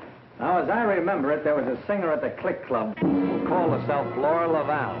 Now, as I remember it, there was a singer at the Click Club who called herself Flora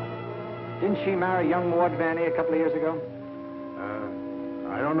Laval. Didn't she marry young Ward Vanny a couple of years ago?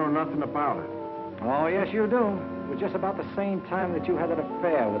 I don't know nothing about it. Oh, yes, you do. It was just about the same time that you had that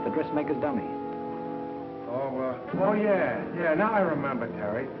affair with the dressmaker's dummy. Oh, yeah. Yeah, now I remember,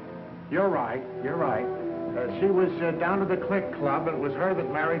 Terry. You're right. She was down to the Click Club, and it was her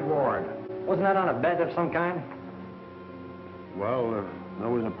that married Ward. Wasn't that on a bet of some kind? Well, there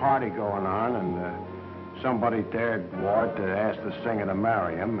was a party going on, and somebody dared Ward to ask the singer to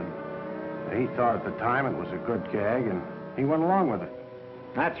marry him, and he thought at the time it was a good gag, and he went along with it.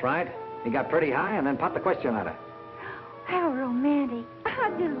 That's right. He got pretty high and then popped the question at her. How romantic. I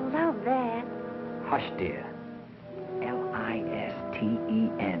do love that. Hush, dear. Listen.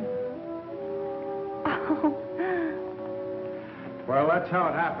 Oh. Well, that's how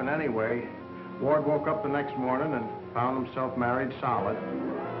it happened anyway. Ward woke up the next morning and found himself married solid.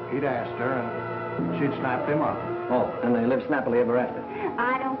 He'd asked her, and she'd snapped him up. Oh, and they lived snappily ever after.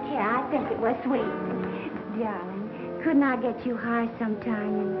 I don't care. I think it was sweet. Darling, couldn't I get you high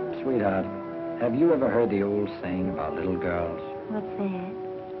sometime? And... Sweetheart, have you ever heard the old saying about little girls? What's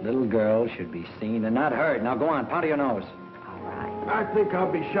that? Little girls should be seen and not heard. Now, go on, powder your nose. All right. I think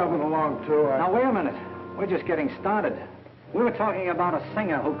I'll be shoving along, too. Now, wait a minute. We're just getting started. We were talking about a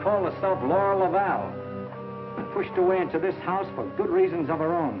singer who called herself Laura Laval. Pushed her way into this house for good reasons of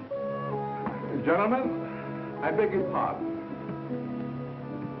her own. Gentlemen, I beg your pardon.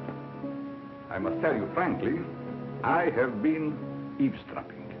 I must tell you frankly, I have been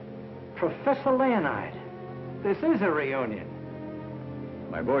eavesdropping. Professor Leonard, this is a reunion.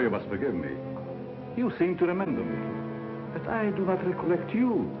 My boy, you must forgive me. You seem to remember me, but I do not recollect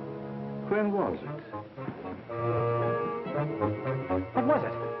you. When was it? What was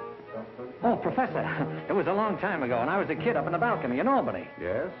it? Oh, Professor, it was a long time ago, and I was a kid up in the balcony in Albany.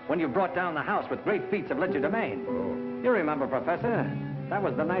 Yes? When you brought down the house with great feats of legerdemain. Oh. You remember, Professor? That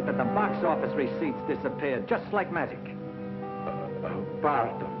was the night that the box office receipts disappeared, just like magic.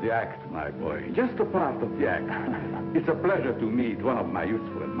 Part of the act, my boy. Just a part of the act. It's a pleasure to meet one of my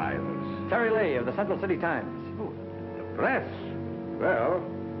youthful admirers. Terry Lee of the Central City Times. Oh, the press? Well,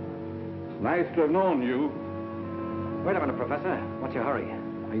 it's nice to have known you. Wait a minute, Professor. What's your hurry?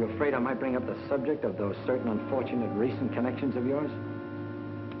 Are you afraid I might bring up the subject of those certain unfortunate recent connections of yours?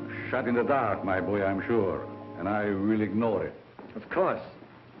 Shut in the dark, my boy, I'm sure. And I will ignore it. Of course.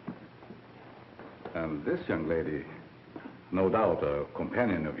 And this young lady, no doubt a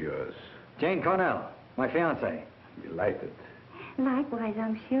companion of yours. Jane Cornell, my fiancée. Delighted. Likewise,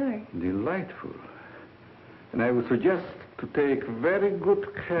 I'm sure. Delightful. And I would suggest to take very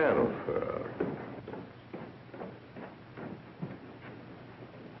good care of her.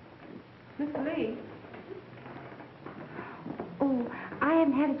 Mr. Lee? Oh, I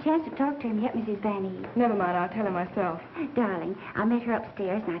haven't had a chance to talk to him yet, Mrs. Van Eve. Never mind, I'll tell him myself. Darling, I met her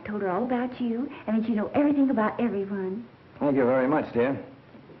upstairs, and I told her all about you, and that you know everything about everyone. Thank you very much, dear.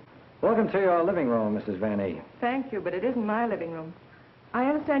 Welcome to your living room, Mrs. Van Eve. Thank you, but it isn't my living room. I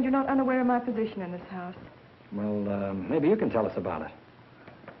understand you're not unaware of my position in this house. Well, maybe you can tell us about it.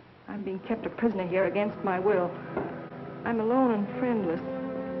 I'm being kept a prisoner here against my will. I'm alone and friendless.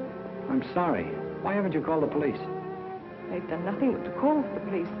 I'm sorry. Why haven't you called the police? They've done nothing but to call for the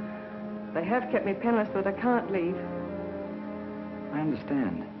police. They have kept me penniless, but I can't leave. I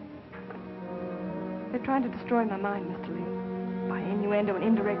understand. They're trying to destroy my mind, Mr. Lee. By innuendo and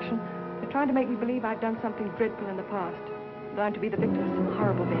indirection, they're trying to make me believe I've done something dreadful in the past. That I'm to be the victim of some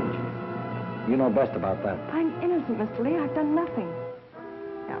horrible vengeance. You know best about that. I'm innocent, Mr. Lee. I've done nothing.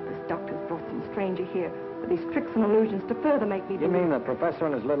 Now, this doctor's brought some stranger here with these tricks and illusions to further make me You believe... mean the professor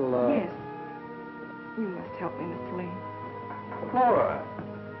and his little, Yes. You must help me, Mr. Lee. Laura,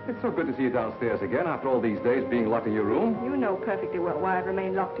 it's so good to see you downstairs again after all these days being locked in your room. You know perfectly well why I've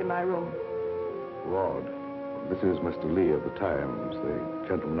remained locked in my room. Ward, this is Mr. Lee of the Times, the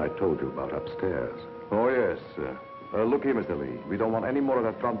gentleman I told you about upstairs. Oh, yes. Look here, Mr. Lee. We don't want any more of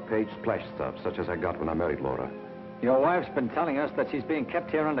that front-page splash stuff, such as I got when I married Laura. Your wife's been telling us that she's being kept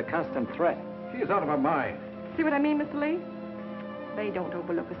here under constant threat. She is out of her mind. See what I mean, Mr. Lee? They don't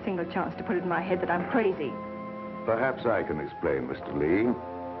overlook a single chance to put it in my head that I'm crazy. Perhaps I can explain, Mr. Lee.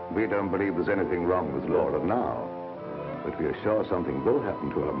 We don't believe there's anything wrong with Laura now. But we are sure something will happen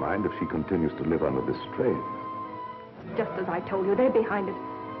to her mind if she continues to live under this strain. Just as I told you, they're behind it.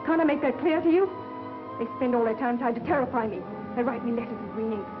 Can't I make that clear to you? They spend all their time trying to terrify me. They write me letters in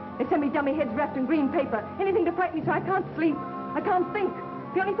green ink. They send me dummy heads wrapped in green paper. Anything to frighten me so I can't sleep. I can't think.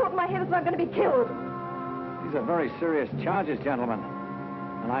 The only thought in my head is that I'm going to be killed. These are very serious charges, gentlemen.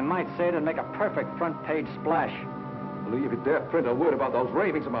 And I might say it'd make a perfect front-page splash. Lee, if you dare print a word about those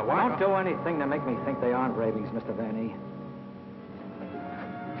ravings of my wife... Don't do anything to make me think they aren't ravings, Mr. Van E.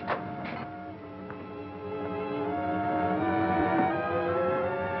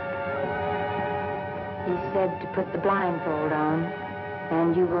 to put the blindfold on,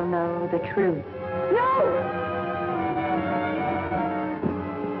 and you will know the truth. No!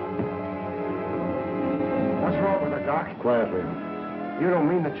 What's wrong with her, Doc? Quiet, Raymond. You don't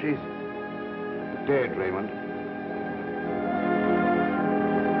mean that she's... Dead, Raymond.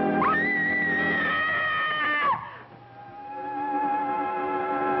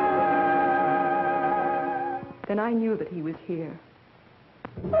 Then I knew that he was here.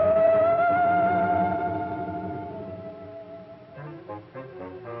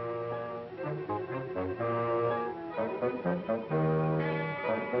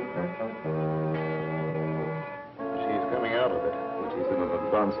 She's coming out of it, but she's in an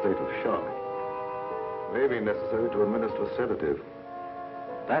advanced state of shock. May be necessary to administer a sedative.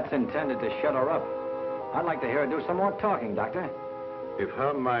 That's intended to shut her up. I'd like to hear her do some more talking, Doctor. If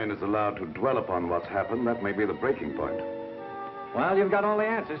her mind is allowed to dwell upon what's happened, that may be the breaking point. Well, you've got all the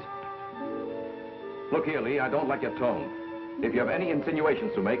answers. Look here, Lee, I don't like your tone. If you have any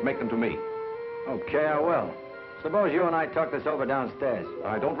insinuations to make them to me. Okay, I will. Suppose you and I talk this over downstairs.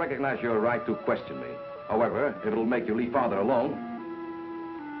 I don't recognize your right to question me. However, if it'll make you leave Father alone.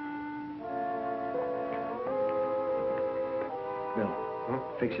 Bill,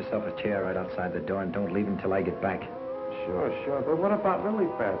 fix yourself a chair right outside the door and don't leave until I get back. Sure. But what about Lily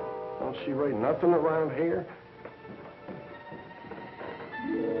Pad? Don't she write nothing around here?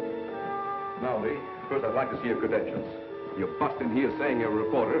 Now, Lee, first I'd like to see your credentials. You bust in here saying you're a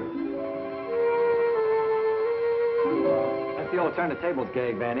reporter. That's the old turn the tables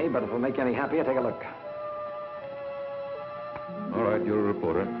gag, Vanny, but if it'll make you any happier, take a look. All right, you're a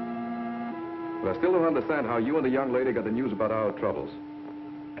reporter. But I still don't understand how you and the young lady got the news about our troubles.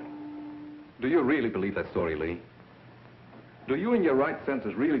 Do you really believe that story, Lee? Do you in your right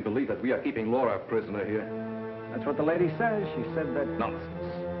senses really believe that we are keeping Laura a prisoner here? That's what the lady says. She said that...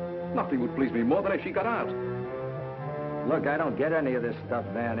 Nonsense. Nothing would please me more than if she got out. Look, I don't get any of this stuff,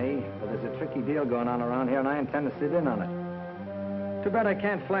 Vanny, but there's a tricky deal going on around here, and I intend to sit in on it. Too bad I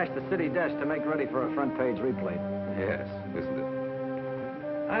can't flash the city desk to make ready for a front-page replay. Yes, isn't it?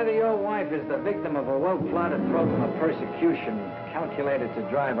 Either your wife is the victim of a well-plotted program of persecution calculated to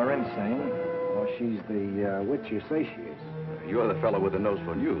drive her insane, or she's the witch you say she is. You're the fellow with the nose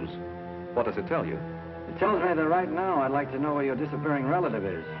for news. What does it tell you? It tells me that right now I'd like to know where your disappearing relative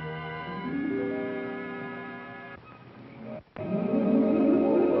is.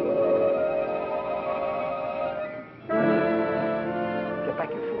 Get back,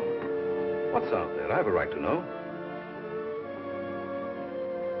 you fool. What's out there? I have a right to know.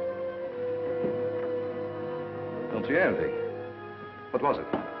 Don't see anything. What was it?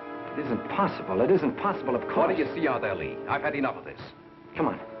 It isn't possible. It isn't possible, of course. What do you see out there, Lee? I've had enough of this. Come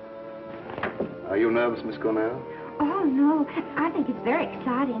on. Are you nervous, Miss Cornell? Oh, no. I think it's very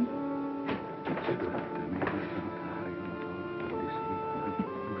exciting.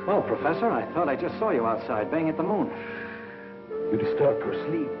 Well, Professor, I thought I just saw you outside banging at the moon. You disturbed her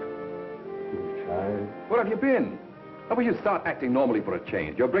sleep. You child. Where have you been? How about you start acting normally for a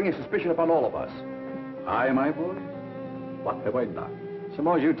change? You're bringing suspicion upon all of us. I, my boy? What have I done?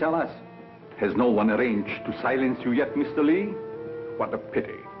 Suppose you tell us. Has no one arranged to silence you yet, Mr. Lee? What a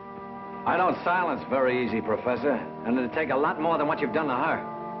pity. I don't silence very easy, Professor, and it'd take a lot more than what you've done to her.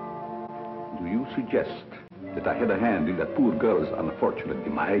 Do you suggest that I had a hand in that poor girl's unfortunate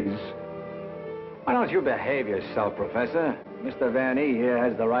demise? Why don't you behave yourself, Professor? Mr. Van E here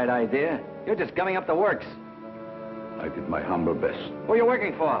has the right idea. You're just gumming up the works. I did my humble best. Who are you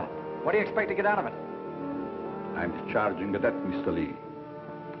working for? What do you expect to get out of it? I'm discharging a debt, Mr. Lee.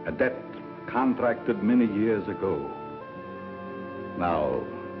 A debt contracted many years ago. Now,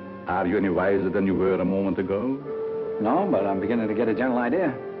 are you any wiser than you were a moment ago? No, but I'm beginning to get a general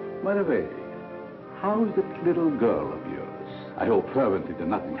idea. By the way, how's that little girl of yours? I hope fervently that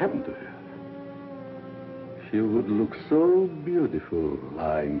nothing happened to her. She would look so beautiful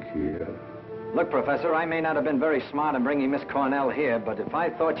lying here. Look, Professor, I may not have been very smart in bringing Miss Cornell here, but if I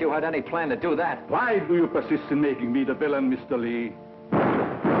thought you had any plan to do that... Why do you persist in making me the villain, Mr. Lee?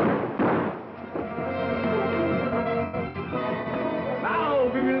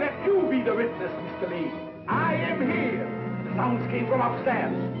 Now we will let you be the witness, Mr. Lee. I am here. The sounds came from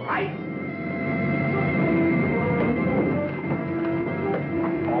upstairs, right?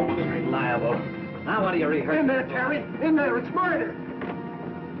 Almost reliable. Now what are you rehearsing? In there, Terry. In there. It's murder.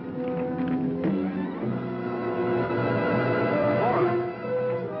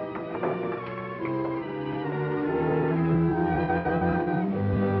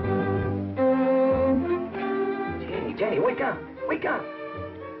 Jenny, wake up. Wake up.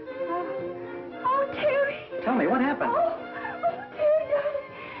 Oh, Terry. Tell me, what happened? Oh, Terry, darling.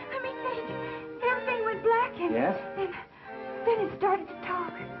 Let me think. Everything went black and...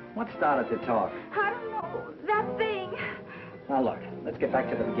 talk. What started to talk? I don't know. That thing. Now, look, let's get back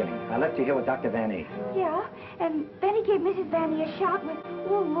to the beginning. I left you here with Dr. Van E. Yeah, and then he gave Mrs. Vanny a shot with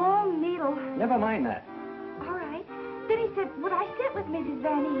a long needle. Never mind that. All right. Then he said, would I sit with Mrs.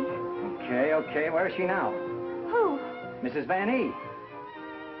 Vanny? Okay. Where is she now? Who? Mrs. Van E.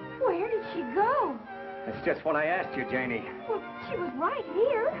 Where did she go? That's just what I asked you, Janie. Well, she was right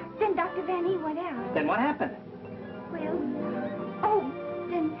here. Then Dr. Van E went out. Then what happened?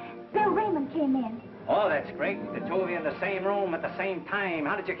 Then Bill Raymond came in. Oh, that's great. The two of you in the same room at the same time.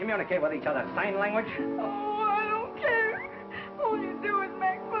 How did you communicate with each other? Sign language? Oh, I don't care. All you do is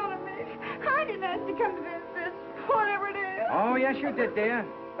make fun of me. I didn't ask to come to this, whatever it is. Oh, yes, you did, dear.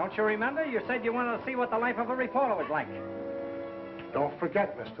 Don't you remember? You said you wanted to see what the life of a reporter was like. Don't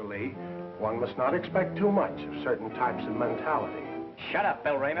forget, Mr. Lee, one must not expect too much of certain types of mentality. Shut up,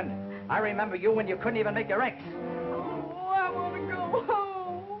 Bill Raymond. I remember you when you couldn't even make your X. Oh, I want to go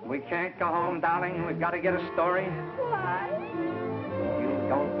home. We can't go home, darling. We've got to get a story. Why? You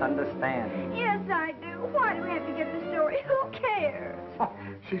don't understand. Yes, I do. Why do we have to get the story? Who cares?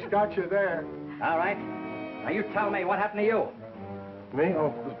 She's got you there. All right. Now, you tell me, what happened to you? Me?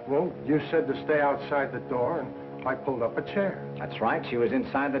 Oh, well, you said to stay outside the door, and I pulled up a chair. That's right. She was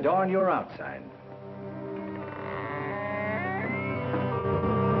inside the door, and you were outside.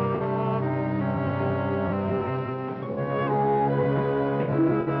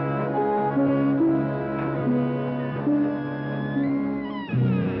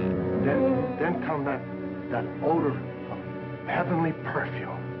 Then come that odor of heavenly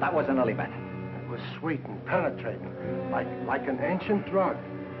perfume. That was an lily pad. It was sweet and penetrating, like an ancient drug.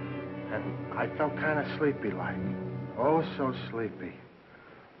 And I felt kind of sleepy-like. Oh, so sleepy.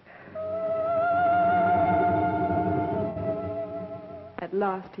 At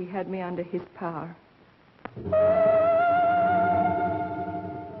last, he had me under his power.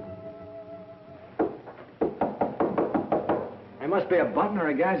 There must be a button or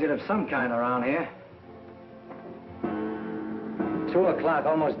a gadget of some kind around here. 2 o'clock,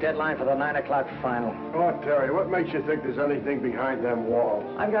 almost deadline for the 9 o'clock final. Oh, Terry, what makes you think there's anything behind them walls?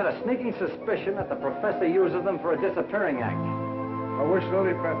 I've got a sneaking suspicion that the professor uses them for a disappearing act. I wish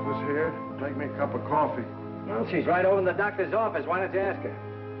Lilybeth was here. Take me a cup of coffee. Well, she's right over in the doctor's office. Why don't you ask her?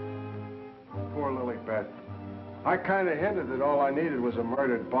 Poor Lilybeth. I kind of hinted that all I needed was a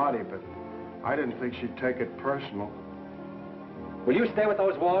murdered body, but I didn't think she'd take it personal. Will you stay with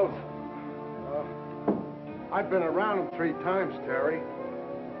those walls? I've been around them 3 times, Terry.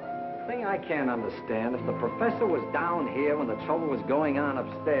 The thing I can't understand, if the professor was down here when the trouble was going on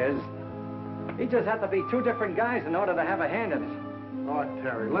upstairs, he just had to be 2 different guys in order to have a hand in it. Oh,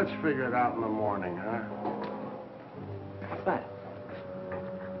 Terry, let's figure it out in the morning, huh? What's that?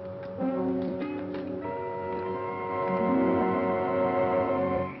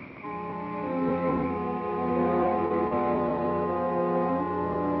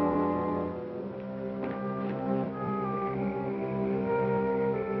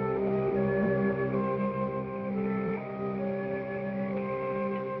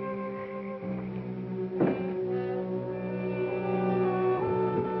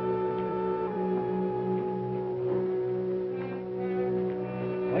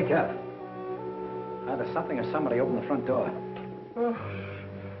 Wake up. Either something or somebody opened the front door. Oh,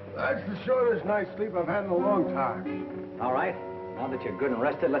 that's the shortest night's sleep I've had in a long time. All right. Now that you're good and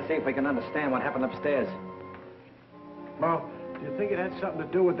rested, let's see if we can understand what happened upstairs. Well, do you think it had something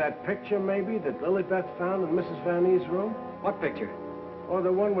to do with that picture, maybe, that Lilybeth found in Mrs. Van E's room? What picture? Or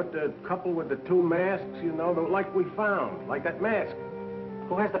the one with the couple with the 2 masks, you know, like we found, like that mask.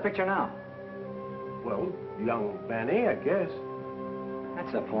 Who has the picture now? Well, young Van E, I guess.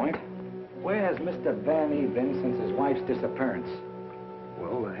 That's the point. Where has Mr. Van E been since his wife's disappearance?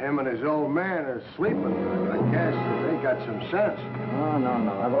 Well, him and his old man are sleeping. I guess they got some sense. Oh,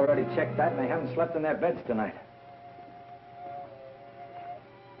 no. I've already checked that, and they haven't slept in their beds tonight.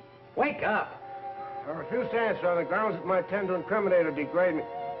 Wake up! I refuse to answer on the grounds that my attempt to incriminate or degrade me.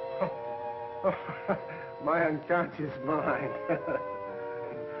 My unconscious mind.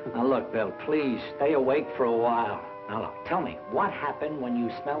 Now, look, Bill, please stay awake for a while. Now, look, tell me, what happened when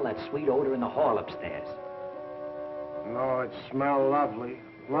you smelled that sweet odor in the hall upstairs? No, it smelled lovely.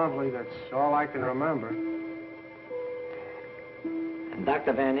 Lovely, that's all I can remember. And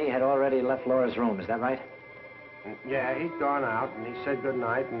Dr. Van E had already left Laura's room, is that right? Yeah, he'd gone out, and he said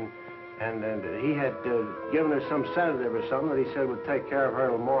goodnight, and he had given her some sedative or something that he said would take care of her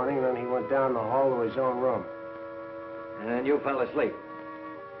till morning, and then he went down the hall to his own room. And then you fell asleep?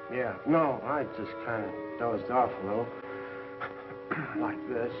 Yeah. No, I just kind of dozed off a little. Like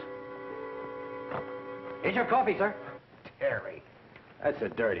this. Here's your coffee, sir. Terry. That's a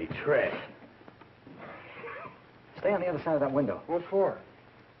dirty trick. Stay on the other side of that window. What for?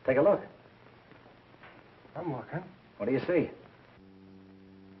 Take a look. I'm looking. What do you see?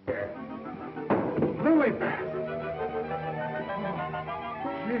 Lily Beth!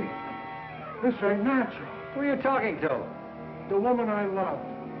 Gee, this ain't natural. Who are you talking to? The woman I love.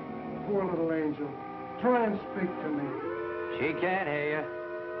 Poor little angel. Try and speak to me. She can't hear you.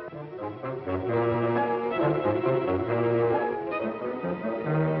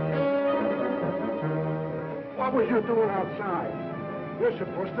 What was you doing outside? You're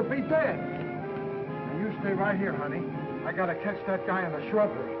supposed to be dead. Now you stay right here, honey. I gotta catch that guy in the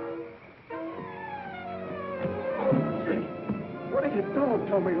shrubbery. Oh, gee. What are you doing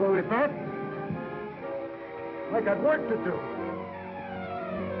to me, Lily Beth? I got work to do.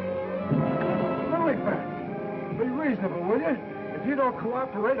 Lily Beth, be reasonable, will you? If you don't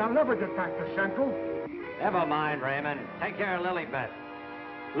cooperate, I'll never get back to Central. Never mind, Raymond. Take care of Lilybeth.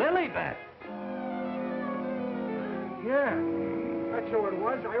 Lilybeth! Yeah, that's who it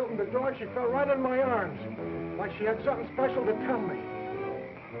was. I opened the door and she fell right in my arms. Like she had something special to tell me.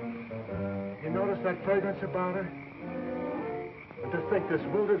 You notice that fragrance about her? And to think this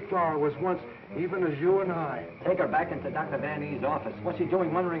wilted flower was once even as you and I. Take her back into Dr. Van E's office. What's she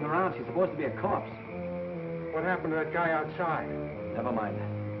doing wandering around? She's supposed to be a corpse. What happened to that guy outside? Never mind.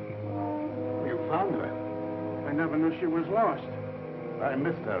 You found her. I never knew she was lost. I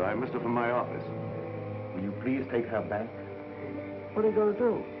missed her. I missed her from my office. Will you please take her back? What are you going to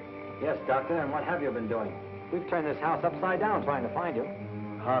do? Yes, Doctor, and what have you been doing? We've turned this house upside down trying to find you.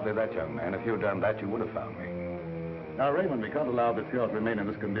 Hardly that, young man. If you'd done that, you would have found me. Now, Raymond, we can't allow this girl to remain in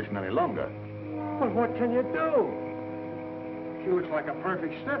this condition any longer. Well, what can you do? She looks like a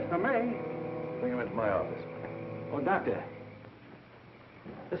perfect stiff to me. Bring him into my office. Oh, Doctor,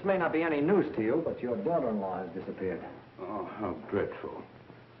 this may not be any news to you, but your daughter-in-law has disappeared. Oh, how dreadful.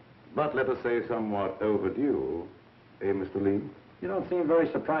 But let us say somewhat overdue, eh, Mr. Lee? You don't seem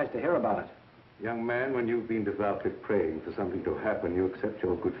very surprised to hear about it. Young man, when you've been devoutly praying for something to happen, you accept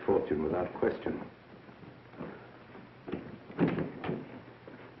your good fortune without question.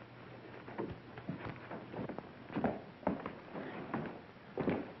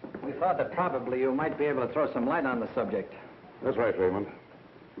 We thought that probably you might be able to throw some light on the subject. That's right, Raymond.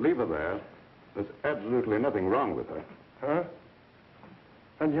 Leave her there. There's absolutely nothing wrong with her. Huh?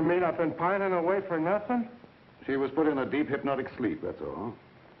 And you mean I've been pining away for nothing? She was put in a deep hypnotic sleep, that's all.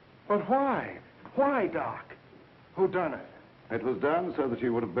 But why? Why, Doc? Who done it? It was done so that she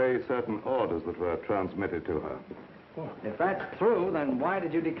would obey certain orders that were transmitted to her. If that's true, then why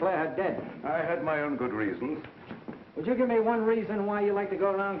did you declare her dead? I had my own good reasons. Would you give me one reason why you like to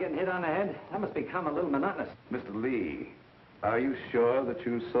go around getting hit on the head? That must become a little monotonous. Mr. Lee, are you sure that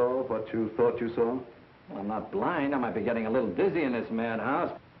you saw what you thought you saw? Well, I'm not blind. I might be getting a little dizzy in this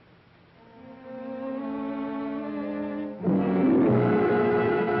madhouse.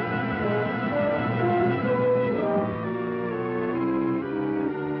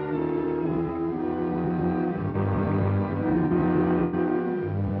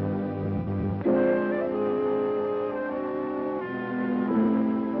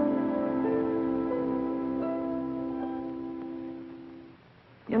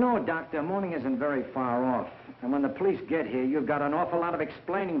 You know, Doctor, morning isn't very far off. And when the police get here, you've got an awful lot of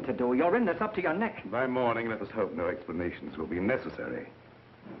explaining to do. You're in this up to your neck. By morning, let us hope no explanations will be necessary.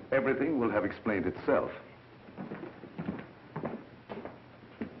 Everything will have explained itself.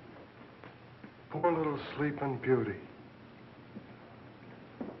 Poor little sleeping beauty.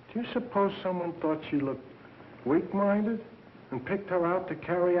 Do you suppose someone thought she looked weak-minded and picked her out to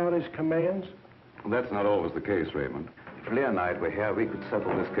carry out his commands? That's not always the case, Raymond. If Leah and I were here, we could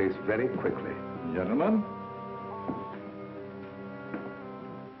settle this case very quickly. Gentlemen,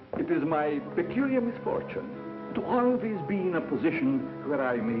 it is my peculiar misfortune to always be in a position where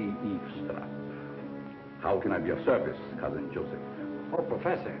I may eavesdrop. How can I be of service, Cousin Joseph? Oh,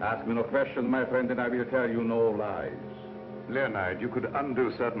 Professor. Ask me no questions, my friend, and I will tell you no lies. Leonard, you could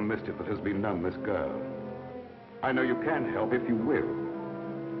undo certain mischief that has been done this girl. I know you can help if you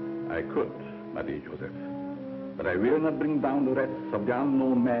will. I could, my dear Joseph. But I will not bring down the wrath of the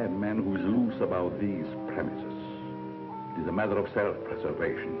unknown madman who is loose about these premises. It is a matter of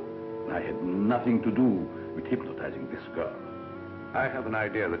self-preservation. I had nothing to do with hypnotizing this girl. I have an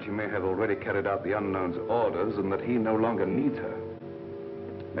idea that she may have already carried out the unknown's orders and that he no longer needs her.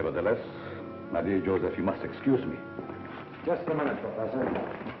 Nevertheless, my dear Joseph, you must excuse me. Just a minute, Professor.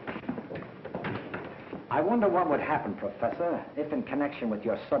 I wonder what would happen, Professor, if in connection with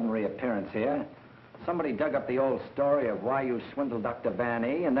your sudden reappearance here, somebody dug up the old story of why you swindled Dr. Van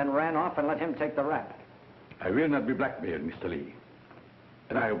E and then ran off and let him take the rap. I will not be blackmailed, Mr. Lee.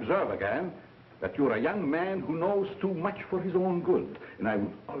 And I observe again that you're a young man who knows too much for his own good. And I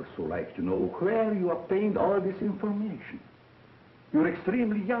would also like to know where you obtained all this information. You're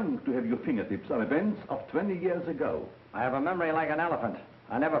extremely young to have your fingertips on events of 20 years ago. I have a memory like an elephant.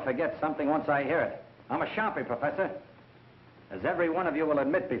 I never forget something once I hear it. I'm a Sharpie, Professor. As every one of you will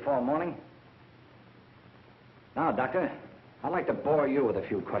admit before morning. Now, Doctor, I'd like to bore you with a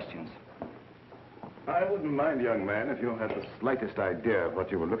few questions. I wouldn't mind, young man, if you had the slightest idea of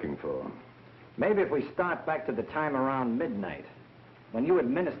what you were looking for. Maybe if we start back to the time around midnight, when you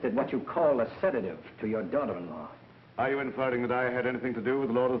administered what you call a sedative to your daughter-in-law. Are you inferring that I had anything to do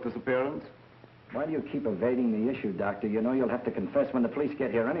with Laura's disappearance? Why do you keep evading the issue, Doctor? You know you'll have to confess when the police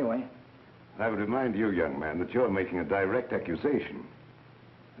get here anyway. I would remind you, young man, that you're making a direct accusation,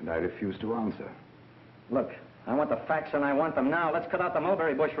 and I refuse to answer. Look, I want the facts and I want them now. Let's cut out the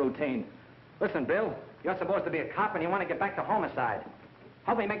mulberry bush routine. Listen, Bill, you're supposed to be a cop and you want to get back to homicide.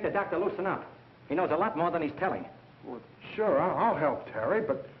 Help me make the doctor loosen up. He knows a lot more than he's telling. Well, sure, I'll help Terry,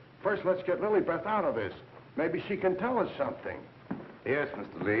 but first let's get Lilybeth out of this. Maybe she can tell us something. Yes,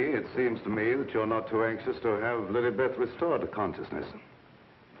 Mr. Lee, it seems to me that you're not too anxious to have Lilybeth restored to consciousness.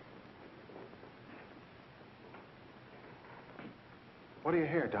 What do you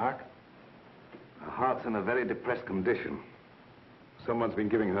hear, Doc? Her heart's in a very depressed condition. Someone's been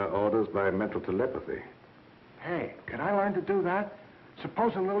giving her orders by mental telepathy. Hey, could I learn to do that?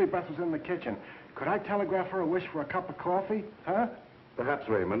 Supposing Lilybeth was in the kitchen, could I telegraph her a wish for a cup of coffee, huh? Perhaps,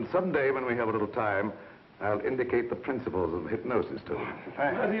 Raymond, someday when we have a little time, I'll indicate the principles of hypnosis to her.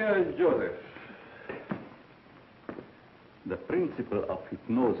 My dear Joseph, the principle of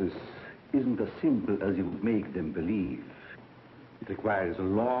hypnosis isn't as simple as you make them believe. It requires a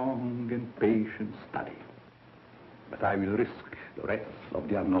long and patient study. But I will risk the rest of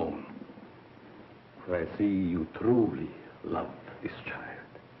the unknown. For I see you truly love this child.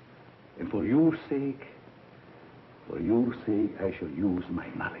 And for your sake, I shall use my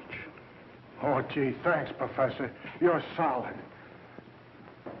knowledge. Oh, gee, thanks, Professor. You're solid.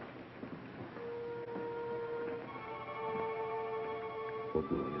 Och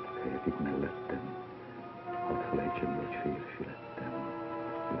då är det färdigt med löften. Att flächen var felflätten.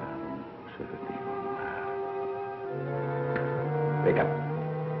 Larm och söt i många. Wake up.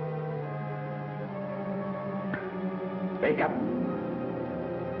 Wake up.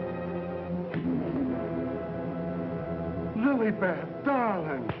 Lilybeth,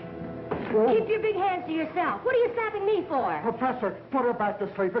 darling. Keep your big hands to yourself. What are you slapping me for? Professor, put her back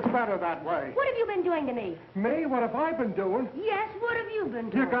to sleep. It's better that way. What have you been doing to me? Me? What have I been doing? Yes, what have you been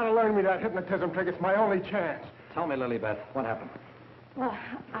doing? You gotta learn me that hypnotism trick. It's my only chance. Tell me, Lilybeth, what happened? Well,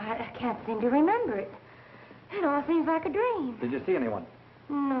 I can't seem to remember it. It all seems like a dream. Did you see anyone?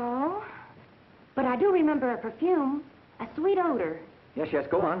 No. But I do remember a perfume, a sweet odor. Yes,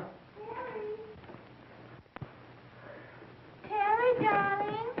 go on. Terry,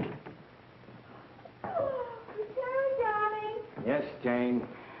 darling. Oh, Terry, darling. Yes, Jane.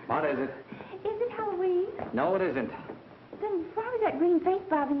 What is it? Is it Halloween? No, it isn't. Then why was that green face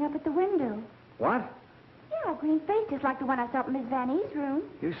bobbing up at the window? What? Yeah, a green face just like the one I saw in Miss Van E.'s room.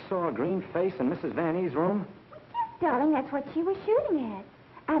 You saw a green face in Mrs. Van E.'s room? Yes, darling, that's what she was shooting at.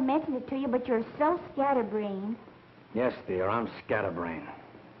 I mentioned it to you, but you're so scatterbrained. Yes, dear, I'm scatterbrained.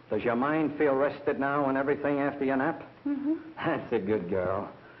 Does your mind feel rested now and everything after your nap? Mm-hmm. That's a good girl.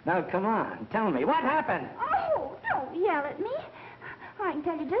 Now, come on, tell me, what happened? Oh, don't yell at me. I can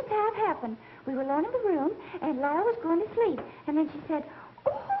tell you just how it happened. We were alone in the room, and Laura was going to sleep. And then she said,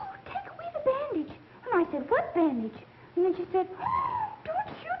 oh, take away the bandage. And I said, what bandage? And then she said, oh,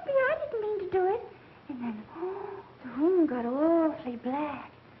 don't shoot me. I didn't mean to do it. And then, the room got awfully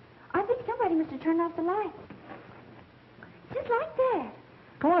black. I think somebody must have turned off the lights. Just like that.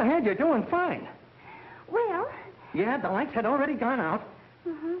 Go ahead, you're doing fine. Well... Yeah, the lights had already gone out.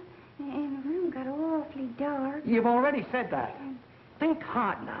 Uh-huh. And the room got awfully dark. You've already said that. Think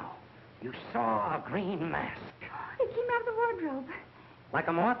hard now. You saw a green mask. It came out of the wardrobe. Like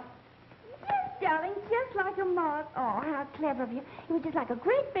a moth? Yes, darling, just like a moth. Oh, how clever of you. It was just like a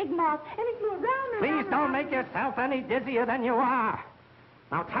great big moth, and it flew around and Please around. don't make yourself any dizzier than you are.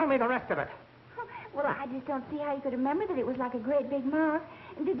 Now tell me the rest of it. Well, I just don't see how you could remember that it was like a great big moth.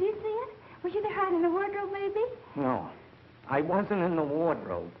 Did you see it? Was you there hiding in the wardrobe, maybe? No, I wasn't in the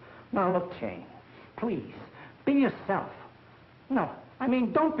wardrobe. Now, look, Jane, please, be yourself. No, I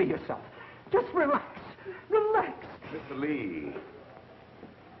mean, don't be yourself. Just relax. Relax. Mr. Lee,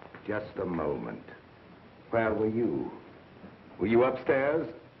 just a moment. Where were you? Were you upstairs?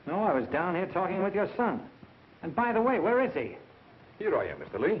 No, I was down here talking with your son. And by the way, where is he? Here I am,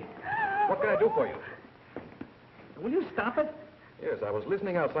 Mr. Lee. What can I do for you? Will you stop it? Yes, I was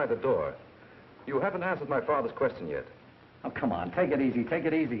listening outside the door. You haven't answered my father's question yet. Oh, come on, take it easy, take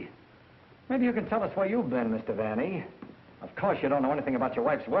it easy. Maybe you can tell us where you've been, Mr. Vanny. Of course, you don't know anything about your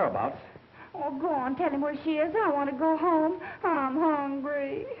wife's whereabouts. Oh, go on, tell him where she is. I want to go home. I'm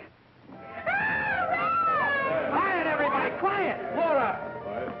hungry. Quiet, everybody, quiet! Laura!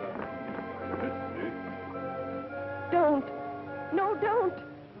 Don't. No, don't.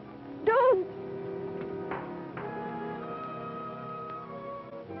 Don't.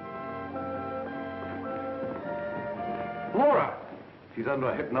 Laura! She's under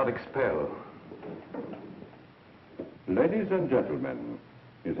a hypnotic spell. Ladies and gentlemen,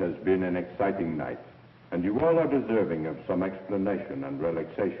 it has been an exciting night, and you all are deserving of some explanation and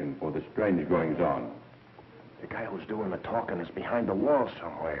relaxation for the strange goings-on. The guy who's doing the talking is behind the wall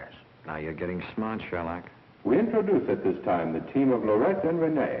somewhere. Now you're getting smart, Sherlock. We introduce at this time the team of Lorette and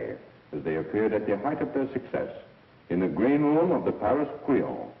Renee as they appeared at the height of their success in the green room of the Paris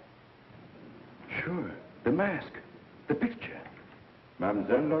Crillon. Sure, the mask, the picture.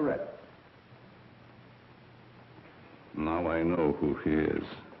 Mademoiselle Lorette. Now I know who he is.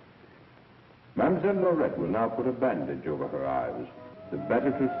 Mademoiselle Lorette will now put a bandage over her eyes, the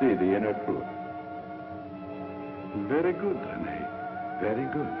better to see the inner truth. Very good, Renee. Very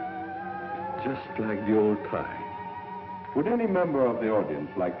good. Just like the old time. Would any member of the audience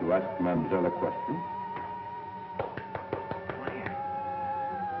like to ask Mademoiselle a question?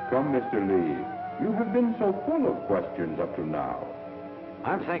 Come, Mr. Lee. You have been so full of questions up to now.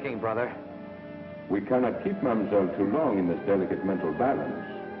 I'm thinking, brother. We cannot keep Mademoiselle too long in this delicate mental balance.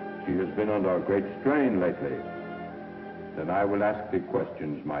 She has been under a great strain lately. Then I will ask the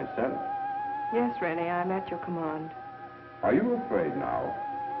questions myself. Yes, Rennie, I'm at your command. Are you afraid now?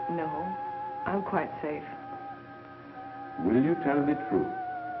 No, I'm quite safe. Will you tell the truth?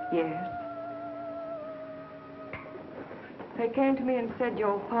 Yes. They came to me and said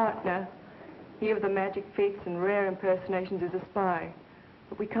your partner, he of the magic feats and rare impersonations, is a spy.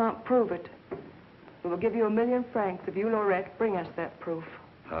 But we can't prove it. We will give you £1,000,000 francs if you, Lorette, bring us that proof.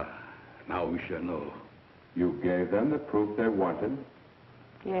 Now we shall know. You gave them the proof they wanted?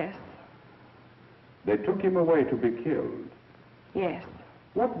 Yes. They took him away to be killed? Yes.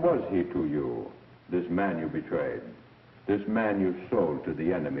 What was he to you, this man you betrayed? This man you sold to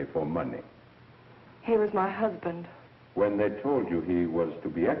the enemy for money? He was my husband. When they told you he was to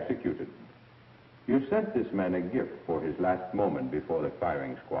be executed, you sent this man a gift for his last moment before the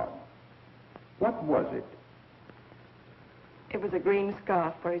firing squad. What was it? It was a green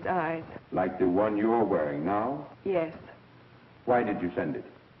scarf for his eyes. Like the one you are wearing now? Yes. Why did you send it?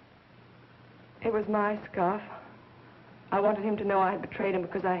 It was my scarf. I wanted him to know I had betrayed him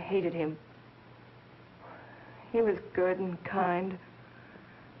because I hated him. He was good and kind,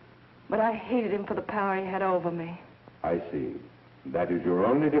 but I hated him for the power he had over me. I see. That is your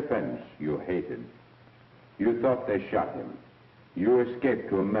only defense. You hated. You thought they shot him. You escaped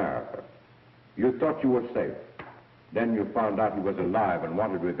to America. You thought you were safe. Then you found out he was alive and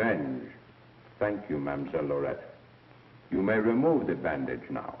wanted revenge. Thank you, Mademoiselle Lorette. You may remove the bandage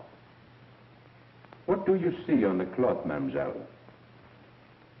now. What do you see on the cloth, Mademoiselle?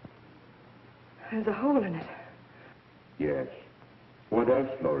 There's a hole in it. Yes. What else,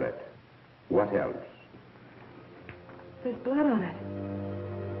 Lorette? What else? There's blood on it.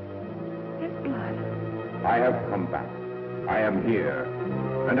 There's blood. I have come back. I am here.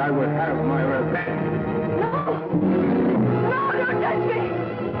 And I will have my revenge. No! No, don't touch me!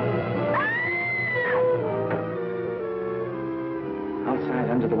 Outside,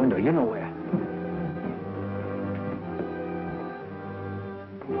 under the window, you know where.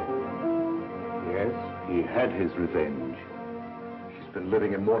 Yes, he had his revenge. She's been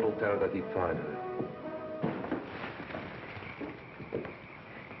living in mortal terror that he'd find her.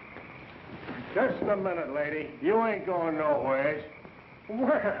 Just a minute, lady. You ain't going nowheres.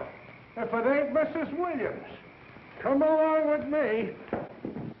 Well, if it ain't Mrs. Williams, come along with me.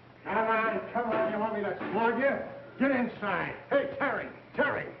 Come on. You want me to slug you? Get inside. Hey, Terry,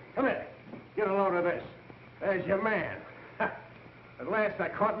 come here. Get a load of this. There's your man. At last I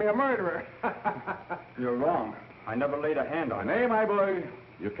caught me a murderer. You're wrong. I never laid a hand on her. Nay, my boy,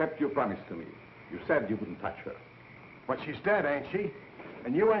 you kept your promise to me. You said you wouldn't touch her. But she's dead, ain't she?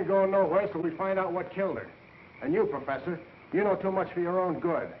 And you ain't going nowhere till we find out what killed her. And you, Professor, you know too much for your own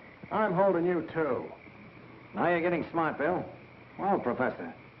good. I'm holding you, too. Now you're getting smart, Bill. Well,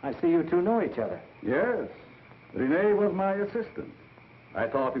 Professor, I see you two know each other. Yes. Rene was my assistant. I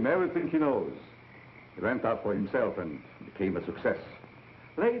taught him everything he knows. He went out for himself and became a success.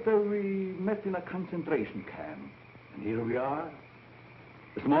 Later, we met in a concentration camp. And here we are.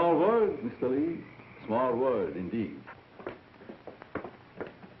 A small world, Mr. Lee. Small world, indeed.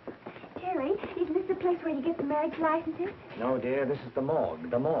 Terry, isn't this the place where you get the marriage licenses? No, dear, this is the morgue.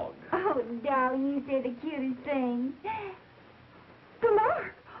 The morgue. Oh, darling, you say the cutest things. The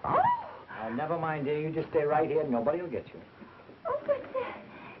morgue. Oh. Never mind, dear. You just stay right here and nobody will get you. Oh, but...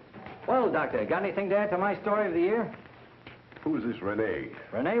 Well, Doctor, got anything to add to my story of the year? Who's this Renee?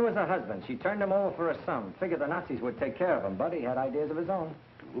 Renee was her husband. She turned him over for a sum. Figured the Nazis would take care of him, but he had ideas of his own.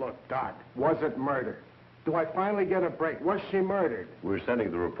 Look, Doc, was it murder? Do I finally get a break? Was she murdered? We're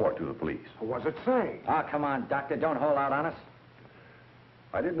sending the report to the police. What was it say? Oh, come on, Doctor. Don't hold out on us.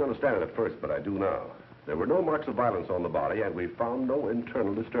 I didn't understand it at first, but I do now. There were no marks of violence on the body, and we found no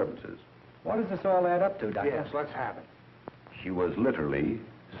internal disturbances. What does this all add up to, Doctor? Yes, let's have it. She was literally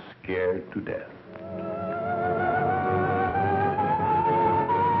scared to death.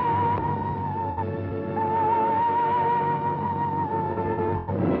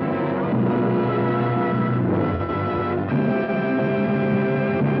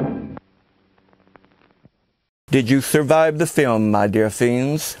 Did you survive the film, my dear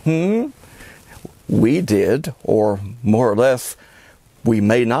fiends? We did, or more or less, we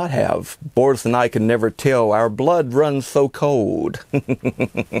may not have. Boris and I can never tell. Our blood runs so cold.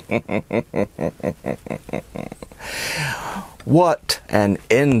 What an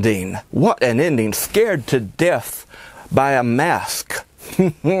ending. What an ending. Scared to death by a mask.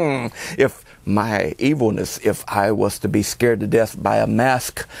 If my evilness, if I was to be scared to death by a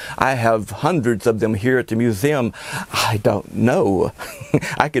mask, I have hundreds of them here at the museum. I don't know.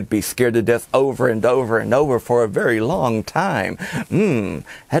 I could be scared to death over and over and over for a very long time.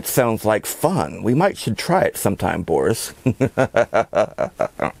 That sounds like fun. We should try it sometime, Boris.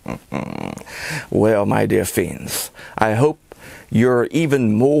 Well, my dear fiends, I hope you're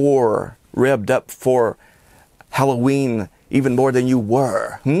even more revved up for Halloween even more than you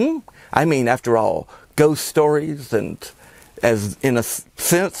were. I mean, after all, ghost stories, and as in a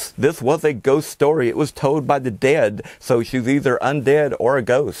sense, this was a ghost story. It was told by the dead, so she's either undead or a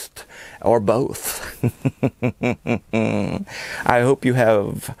ghost, or both. I hope you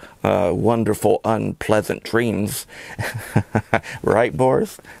have wonderful, unpleasant dreams. Right,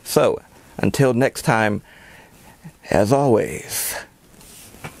 Boris? So, until next time, as always,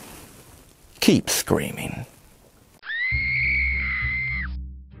 keep screaming.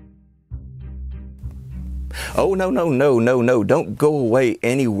 Oh, no, don't go away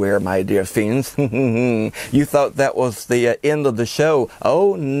anywhere, my dear fiends. You thought that was the end of the show.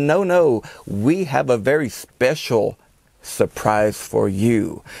 Oh, no, we have a very special surprise for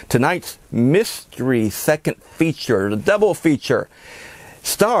you. Tonight's mystery second feature, the double feature,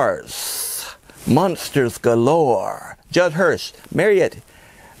 stars monsters galore. Judd Hirsch, Marriott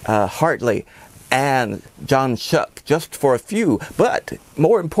Hartley, and John Schuck, just for a few. But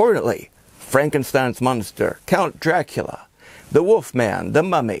more importantly, Frankenstein's monster, Count Dracula, the Wolfman, the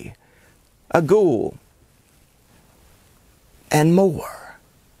Mummy, a ghoul, and more.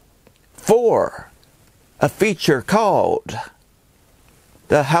 For a feature called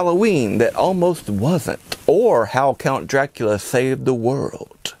The Halloween That Almost Wasn't, or How Count Dracula Saved the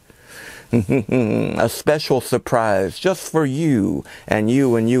World. A special surprise just for you and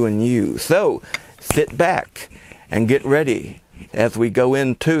you and you and you. So sit back and get ready as we go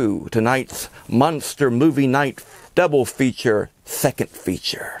into tonight's Monster Movie Night double feature, second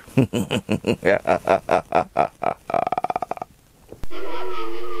feature.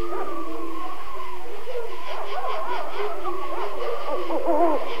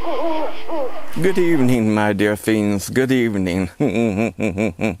 Good evening, my dear fiends. Good evening.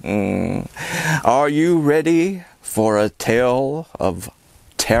 Are you ready for a tale of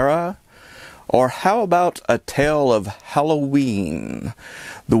terror? Or how about a tale of Halloween?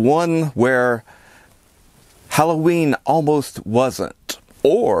 The one where Halloween almost wasn't.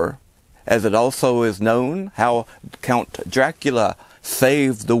 Or, as it also is known, how Count Dracula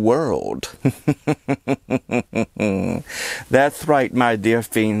saved the world. That's right, my dear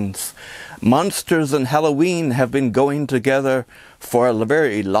fiends. Monsters and Halloween have been going together for a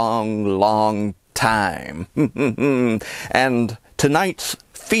very long time. And tonight's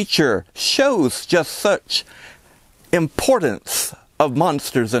feature shows just such importance of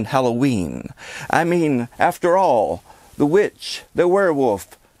monsters and Halloween. I mean, after all, the witch, the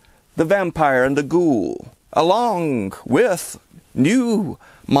werewolf, the vampire, and the ghoul, along with new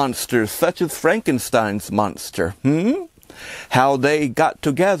monsters such as Frankenstein's monster. How they got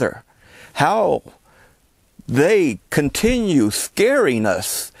together. How they continue scaring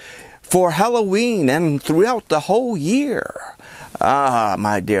us for Halloween and throughout the whole year. Ah,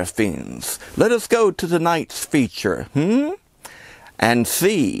 my dear fiends, let us go to tonight's feature, and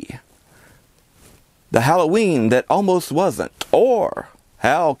see The Halloween That Almost Wasn't, or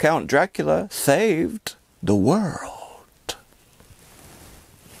how Count Dracula saved the world.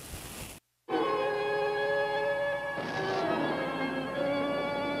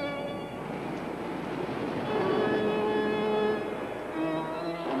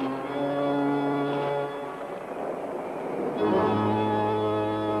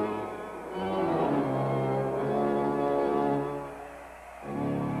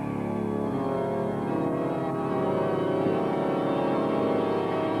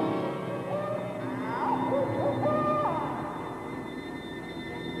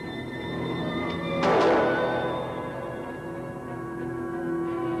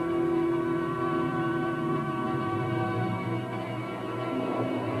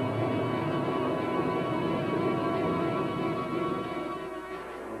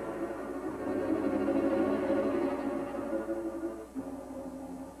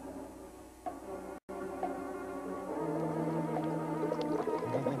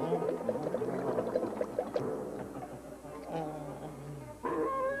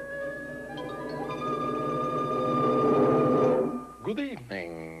 Good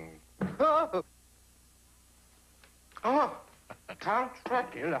evening. Oh, Count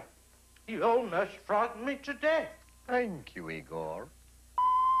Dracula. You almost frightened me to death. Thank you, Igor.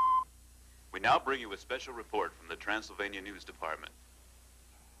 We now bring you a special report from the Transylvania News Department.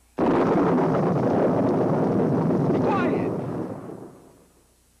 Quiet!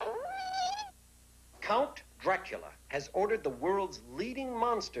 Count Dracula has ordered the world's leading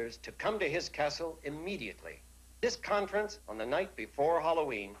monsters to come to his castle immediately. This conference on the night before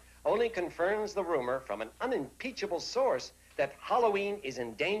Halloween only confirms the rumor from an unimpeachable source that Halloween is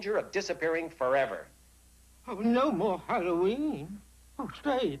in danger of disappearing forever. Oh, no more Halloween. Oh,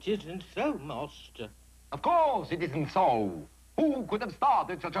 say it isn't so, Master. Of course it isn't so. Who could have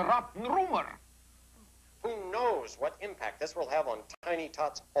started such a rotten rumor? Who knows what impact this will have on tiny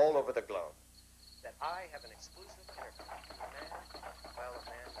tots all over the globe? That I have an exclusive interview with a man, well, a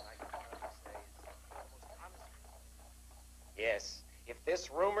man that I can proudly say is almost honest. Yes, if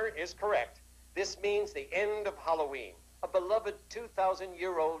this rumor is correct, this means the end of Halloween, a beloved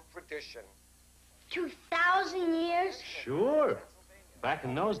 2,000-year-old tradition. 2,000 years? Sure. Back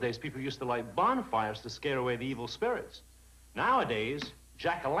in those days, people used to light bonfires to scare away the evil spirits. Nowadays,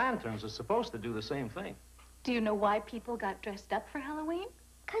 jack-o'-lanterns are supposed to do the same thing. Do you know why people got dressed up for Halloween?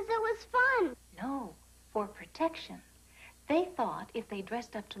 'Cause it was fun. No, for protection. They thought if they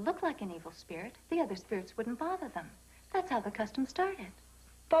dressed up to look like an evil spirit, the other spirits wouldn't bother them. That's how the custom started.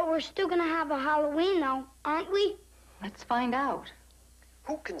 But we're still gonna have a Halloween, though, aren't we? Let's find out.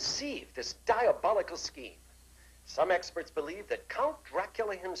 Who conceived this diabolical scheme? Some experts believe that Count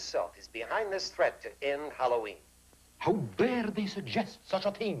Dracula himself is behind this threat to end Halloween. How dare they suggest such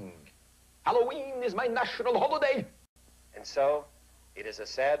a thing? Halloween is my national holiday. And so, it is a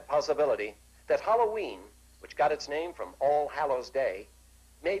sad possibility that Halloween, which got its name from All Hallows Day,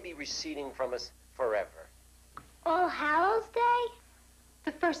 may be receding from us forever. All Hallows Day?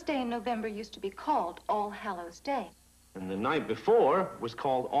 The first day in November used to be called All Hallows Day. And the night before was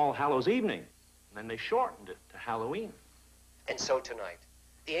called All Hallows Evening. And then they shortened it to Halloween. And so tonight,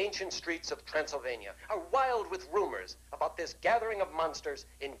 the ancient streets of Transylvania are wild with rumors about this gathering of monsters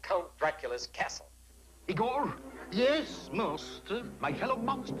in Count Dracula's castle. Igor? Yes, Master? My fellow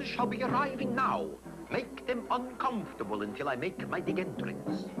monsters shall be arriving now. Make them uncomfortable until I make my big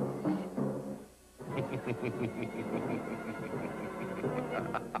entrance.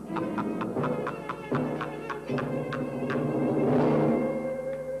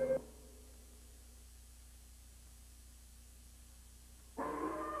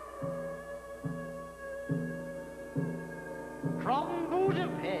 From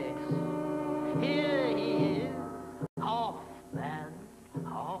Budapest, here he is, half man,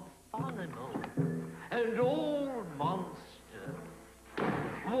 half animal, and old monster,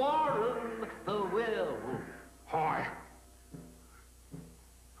 Warren the werewolf. Hi.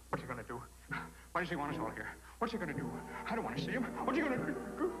 What's he gonna do? Why does he want us all here? What's he gonna do? I don't want to see him. What's he gonna do?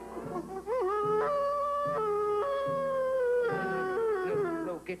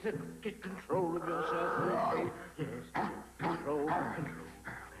 No, get control of yourself. Yes, control.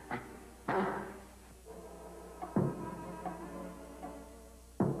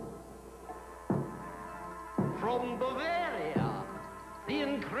 From Bavaria, the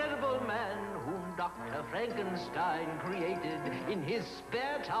incredible man whom Dr. Frankenstein created in his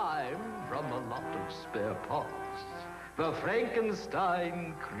spare time from a lot of spare parts. The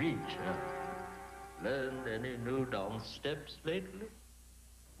Frankenstein creature. Learned any new dance steps lately?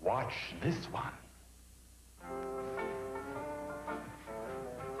 Watch this one.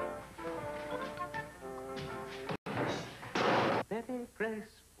 There mighty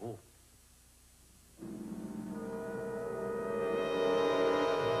graceful.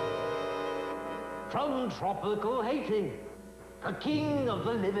 From tropical Haiti, the king of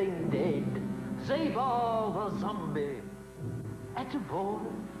the living dead, Zabar the zombie, at a ball.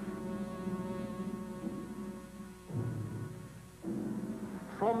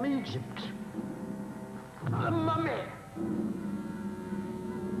 From Egypt, the mummy.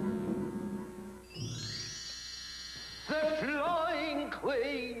 The flying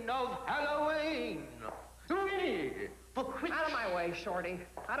queen of Halloween. Winnie, the witch. Out of my way, Shorty.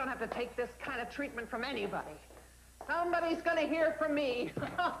 I don't have to take this kind of treatment from anybody. Somebody's gonna hear from me.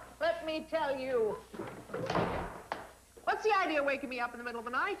 Let me tell you. What's the idea of waking me up in the middle of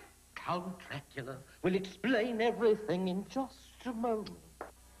the night? Count Dracula will explain everything in just a moment.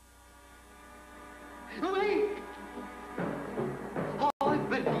 Wait! I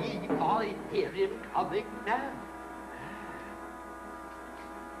believe I hear him coming now.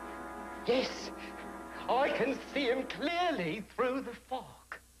 Yes, I can see him clearly through the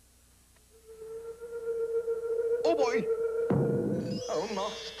fog. Oh, boy! Oh,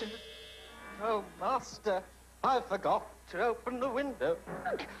 Master. Oh, Master. I forgot to open the window.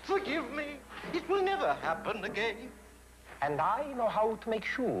 Forgive me. It will never happen again. And I know how to make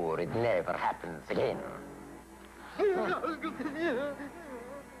sure it never happens again.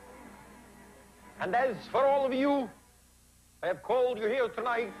 And as for all of you, I have called you here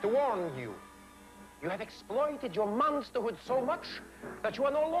tonight to warn you. You have exploited your monsterhood so much that you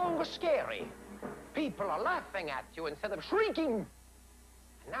are no longer scary. People are laughing at you instead of shrieking.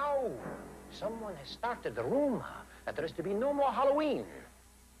 And now, someone has started the rumor that there is to be no more Halloween.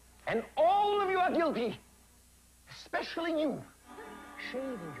 And all of you are guilty. Especially you,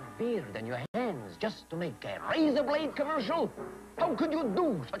 shaving your beard and your hands just to make a razor blade commercial. How could you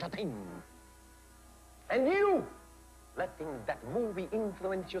do such a thing? And you, letting that movie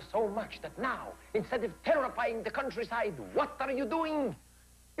influence you so much that now, instead of terrifying the countryside, what are you doing?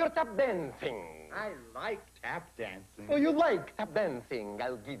 You're tap dancing. I like tap dancing. Oh, you like tap dancing?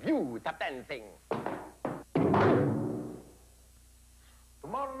 I'll give you tap dancing.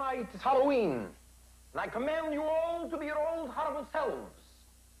 Tomorrow night is Halloween. And I command you all to be your old horrible selves,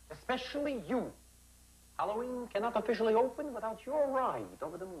 especially you. Halloween cannot officially open without your ride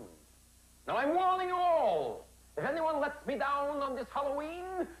over the moon. Now I'm warning you all. If anyone lets me down on this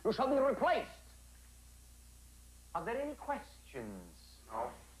Halloween, you shall be replaced. Are there any questions?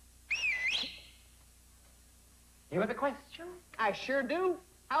 No. You have a question? I sure do.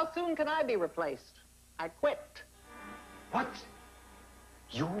 How soon can I be replaced? I quit. What?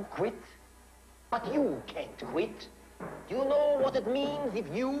 You quit? But you can't quit. Do you know what it means if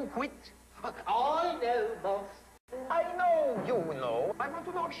you quit? I know, boss. I know you know. I want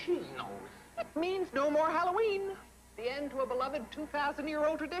to know if she knows. It means no more Halloween. The end to a beloved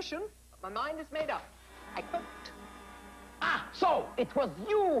 2,000-year-old tradition. My mind is made up. I quit. Ah, so it was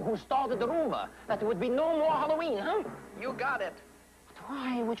you who started the rumor that there would be no more Halloween, huh? You got it. But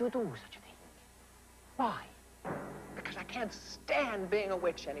why would you do such a thing? Why? Because I can't stand being a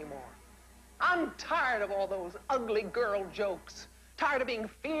witch anymore. I'm tired of all those ugly girl jokes. Tired of being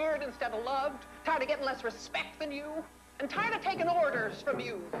feared instead of loved. Tired of getting less respect than you. And tired of taking orders from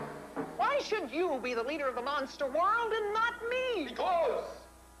you. Why should you be the leader of the monster world and not me?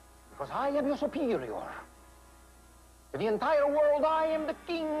 Because I am your superior. To the entire world, I am the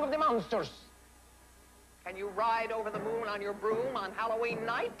king of the monsters. Can you ride over the moon on your broom on Halloween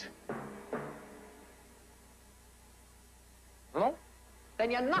night? No? Then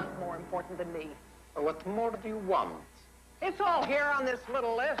you're not more important than me. What more do you want? It's all here on this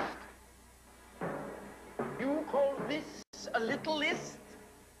little list. You call this a little list?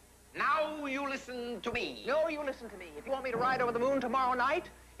 Now you listen to me. No, you listen to me. If you want me to ride over the moon tomorrow night,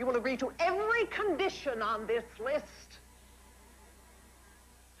 you will agree to every condition on this list.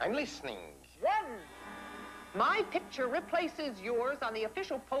 I'm listening. 1. My picture replaces yours on the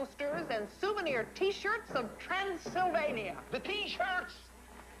official posters and souvenir T-shirts of Transylvania. The T-shirts?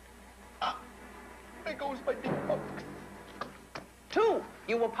 Ah, there goes my big box. 2,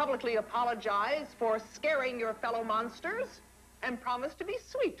 you will publicly apologize for scaring your fellow monsters and promise to be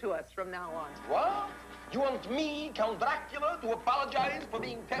sweet to us from now on. What? You want me, Count Dracula, to apologize for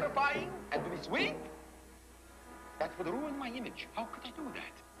being terrifying and to be sweet? That would ruin my image. How could I do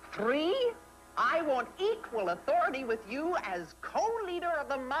that? 3, I want equal authority with you as co-leader of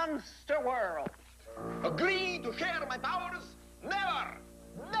the monster world. Agree to share my powers? Never!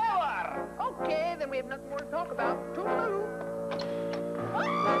 Never! Okay, then we have nothing more to talk about. Toodaloo.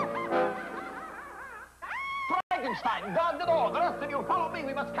 Frankenstein, God did all. The rest of you follow me.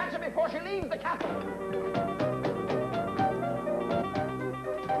 We must catch her before she leaves the castle.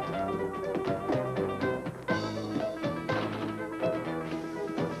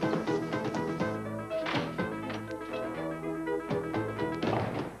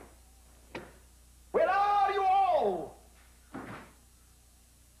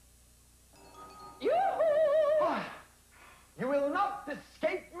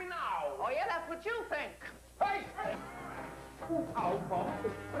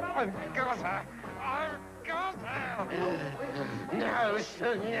 I've got her. I've got her. No,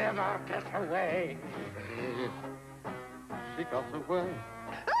 she'll never get away. She got away.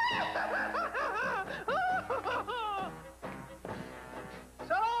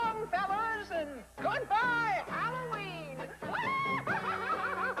 So long, fellas, and goodbye, Halloween.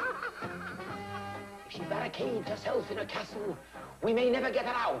 If she barricades herself in a castle, we may never get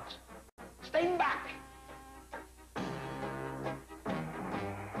her out. Stand back!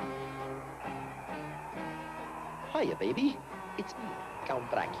 Hiya, baby. It's me,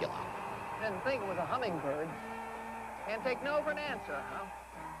 Count Dracula. Didn't think it was a hummingbird. Can't take no for an answer, huh?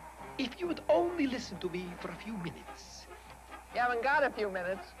 If you would only listen to me for a few minutes. You haven't got a few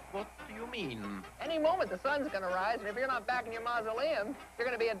minutes. What do you mean? Any moment the sun's gonna rise, and if you're not back in your mausoleum, you're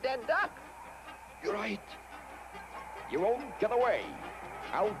gonna be a dead duck. You're right. You won't get away.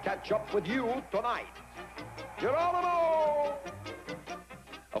 I'll catch up with you tonight. Geronimo!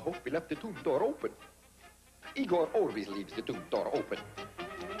 I hope we left the tomb door open. Igor always leaves the tomb door open.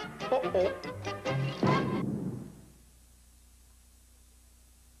 Uh-oh.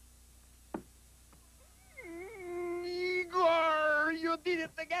 Igor, you did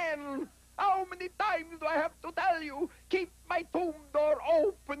it again. How many times do I have to tell you? Keep my tomb door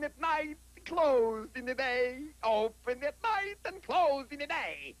open at night, closed in the day. Open at night and closed in the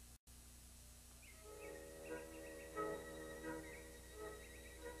day.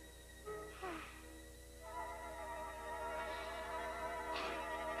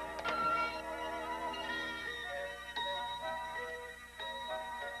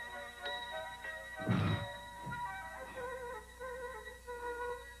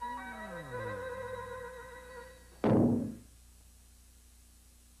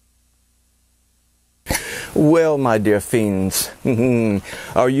 Well, my dear fiends,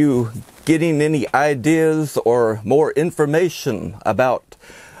 are you getting any ideas or more information about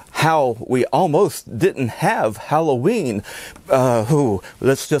how we almost didn't have Halloween?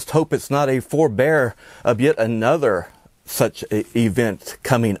 Let's just hope it's not a forebear of yet another such event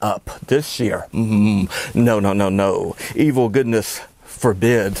coming up this year. No. Evil goodness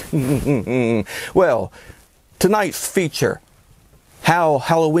forbid. Well, tonight's feature, how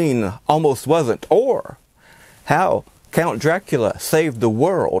Halloween almost wasn't, or how Count Dracula saved the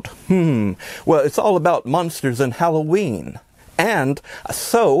world. Well, it's all about monsters and Halloween. And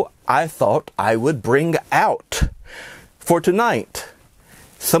so I thought I would bring out for tonight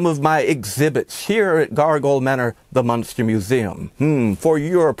some of my exhibits here at Gargoyle Manor, the Monster Museum, for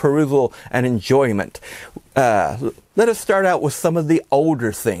your perusal and enjoyment. Let us start out with some of the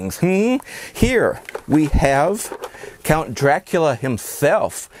older things. Here we have Count Dracula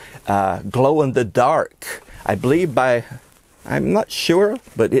himself, glow in the dark. I believe by, I'm not sure,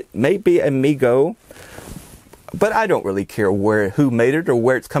 but it may be Amigo. But I don't really care who made it or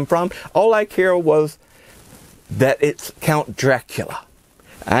where it's come from. All I care was that it's Count Dracula.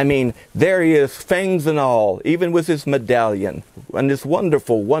 I mean, there he is, fangs and all, even with his medallion and this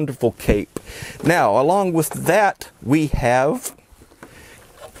wonderful, wonderful cape. Now, along with that, we have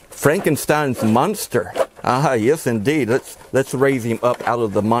Frankenstein's monster. Yes, indeed. Let's raise him up out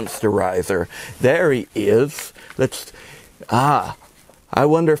of the monsterizer. There he is. I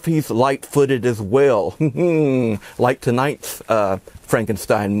wonder if he's light-footed as well. Like tonight's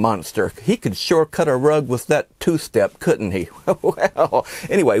Frankenstein monster. He could sure cut a rug with that two-step, couldn't he? Well,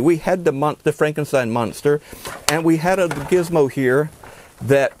 anyway, we had the Frankenstein monster, and we had a gizmo here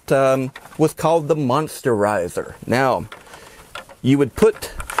that was called the monsterizer. Now, you would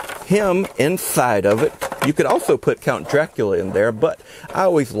put him inside of it. You could also put Count Dracula in there, but I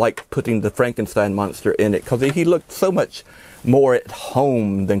always liked putting the Frankenstein monster in it because he looked so much more at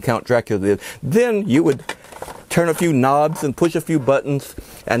home than Count Dracula did. Then you would turn a few knobs and push a few buttons,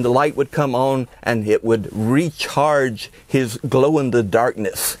 and the light would come on, and it would recharge his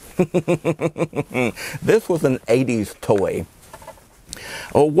glow-in-the-darkness. This was an 80s toy.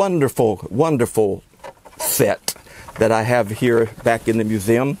 A wonderful, wonderful set that I have here back in the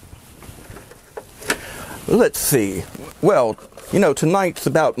museum. Let's see. Well, you know, tonight's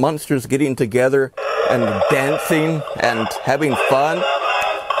about monsters getting together and dancing and having fun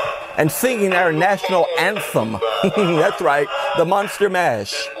and singing our national anthem. That's right, the Monster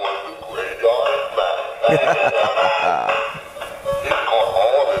Mash.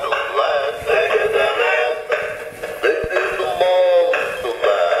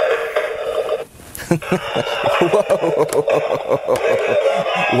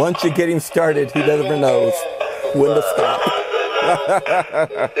 Once you get him started, he never knows when to stop.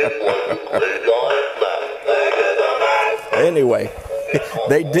 Anyway,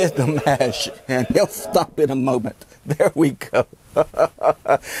 They did the mash, and he'll stop in a moment. There we go.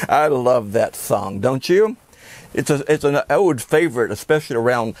 I love that song, don't you? It's an old favorite, especially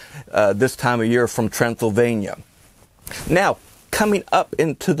around this time of year from Transylvania. Now, coming up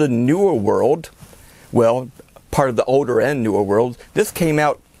into the newer world, well, part of the older and newer world, this came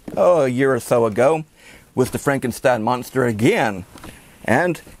out a year or so ago with the Frankenstein monster again.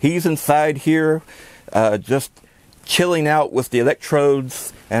 And he's inside here, just chilling out with the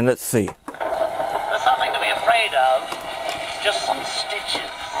electrodes. And let's see. There's nothing to be afraid of, just some stitches.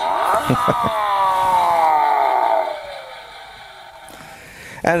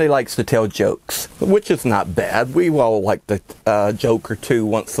 And he likes to tell jokes, which is not bad. We all like the joke or two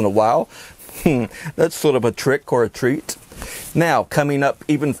once in a while. That's sort of a trick or a treat. Now, coming up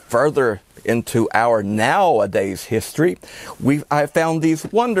even further into our nowadays history, I found these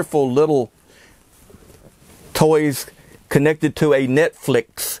wonderful little toys connected to a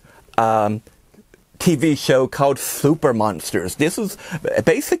Netflix TV show called Super Monsters. This is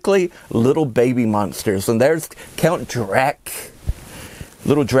basically little baby monsters. And there's Count Drac,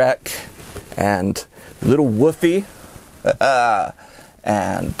 little Drac, and little Woofy.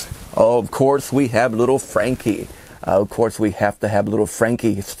 And, oh, of course, we have little Frankie. Of course, we have to have little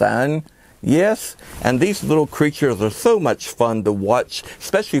Frankenstein. Yes, and these little creatures are so much fun to watch,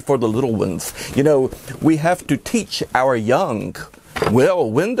 especially for the little ones. You know, we have to teach our young, well,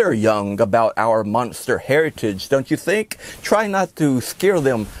 when they're young, about our monster heritage, don't you think? Try not to scare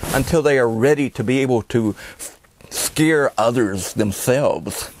them until they are ready to be able to scare others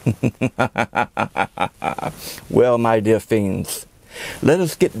themselves. Well, my dear fiends, let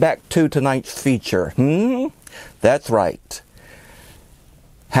us get back to tonight's feature. That's right.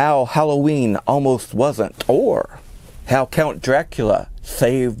 How Halloween almost wasn't, or how Count Dracula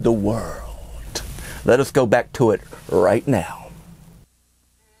saved the world. Let us go back to it right now.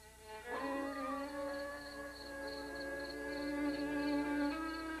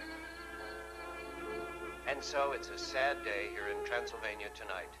 And so it's a sad day here in Transylvania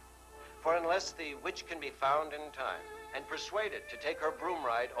tonight. For unless the witch can be found in time and persuaded to take her broom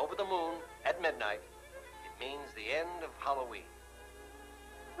ride over the moon at midnight, it means the end of Halloween.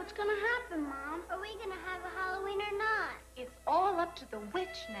 What's gonna happen, Mom? Are we gonna have a Halloween or not? It's all up to the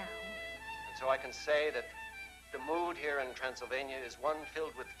witch now. And so I can say that the mood here in Transylvania is one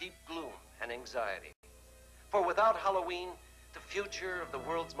filled with deep gloom and anxiety. For without Halloween, the future of the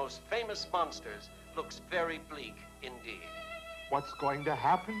world's most famous monsters looks very bleak indeed. What's going to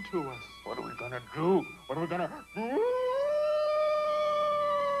happen to us? What are we gonna do? What are we gonna do?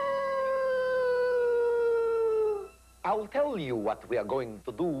 I'll tell you what we are going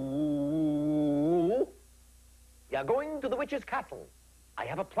to do. We are going to the witch's castle. I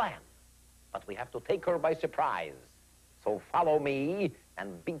have a plan, but we have to take her by surprise. So follow me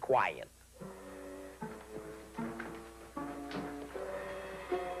and be quiet.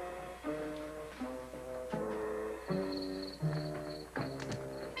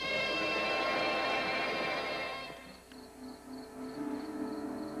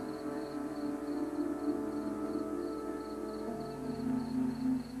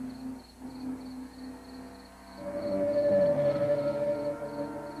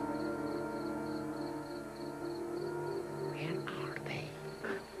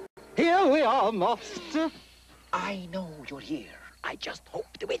 Here we are, Master. I know you're here. I just hope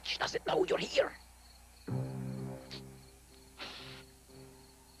the witch doesn't know you're here.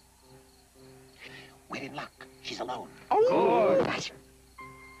 We're in luck. She's alone. Oh! Good.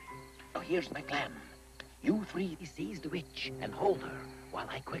 Now, here's my plan. You three seize the witch and hold her while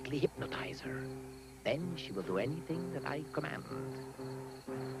I quickly hypnotize her. Then she will do anything that I command.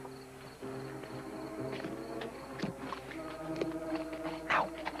 Now,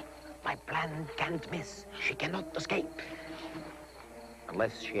 my plan can't miss. She cannot escape.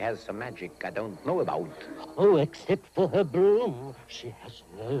 Unless she has some magic I don't know about. Oh, except for her broom, she has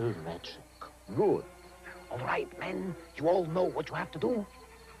no magic. Good. All right, men, you all know what you have to do.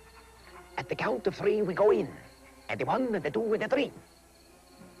 At the count of 3, we go in. And the 1, and the 2, and the 3.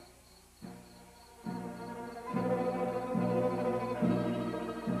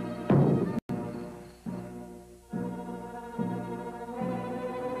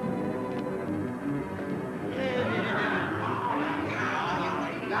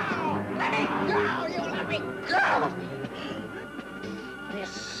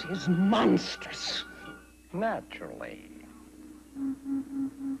 This is monstrous. Naturally.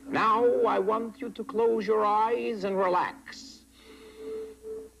 Now I want you to close your eyes and relax.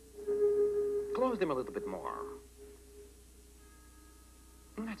 Close them a little bit more.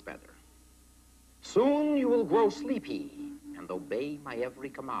 That's better. Soon you will grow sleepy, and obey my every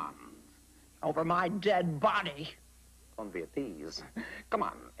command. Over my dead body. Don't be a tease. Come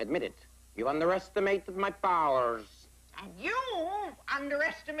on, admit it. You underestimated my powers. And you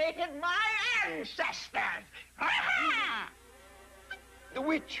underestimated my ancestors. The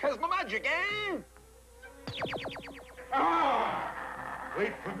witch has my magic, eh?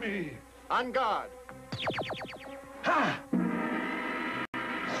 Wait for me. On guard.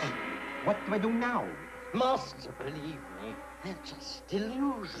 What do I do now? Master, believe me, they're just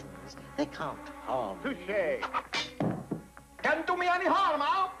illusions. They can't harm you. Touché. Can't do me any harm,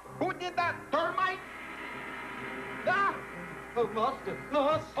 huh? Who did that? Termite? Ah! Oh, Master,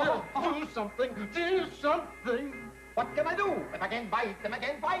 Master, do something, do something. What can I do? If I can't bite them, I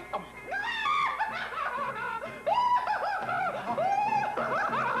can't fight them.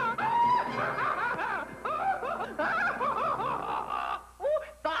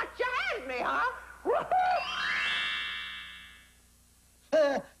 Thought you had me, huh?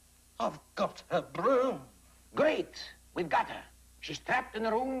 I've got her broom. Great. We've got her. She's trapped in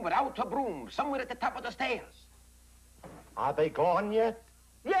a room without her broom, somewhere at the top of the stairs. Are they gone yet?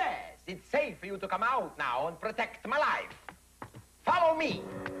 Yes, it's safe for you to come out now and protect my life. Follow me.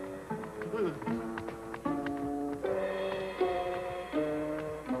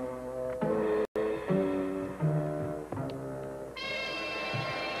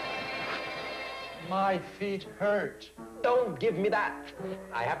 My feet hurt. Don't give me that.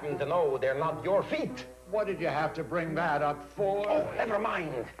 I happen to know they're not your feet. What did you have to bring that up for? Oh, never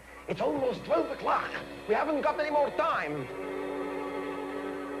mind. It's almost 12 o'clock. We haven't got any more time.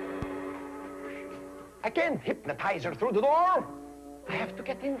 I can't hypnotize her through the door. I have to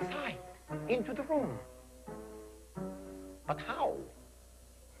get inside, into the room. But how?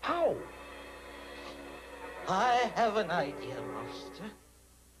 How? I have an idea, Master.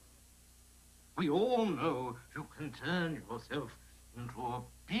 We all know you can turn yourself into a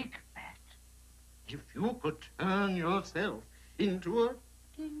big bat. If you could turn yourself into a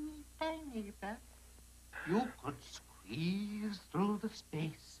teeny tiny bat, you could squeeze through the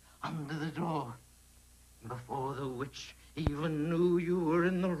space under the door. Before the witch even knew you were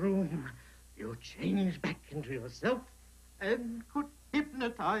in the room, you changed back into yourself and could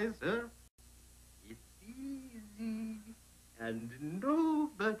hypnotize her. It's easy, and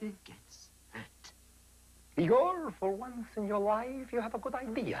nobody gets hurt. Igor, for once in your life, you have a good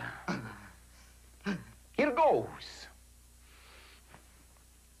idea. Here goes.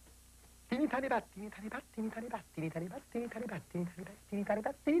 Teeny tiny bat, teeny tiny bat, teeny tiny bat, teeny tiny bat, teeny tiny bat, teeny tiny bat, teeny tiny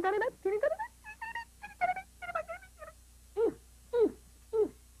bat, teeny tiny bat, teeny tiny bat.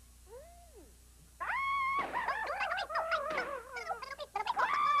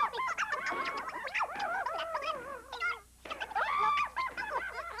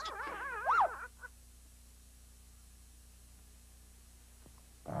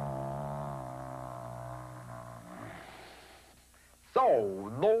 So,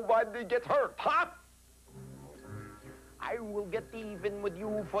 nobody gets hurt, huh? I will get even with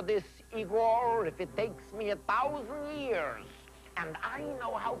you for this, Igor, if it takes me 1,000 years. And I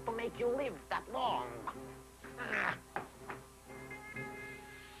know how to make you live that long.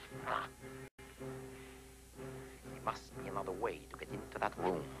 There must be another way to get into that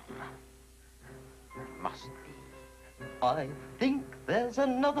room. There must be. I think there's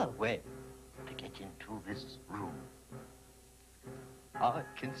another way to get into this room. I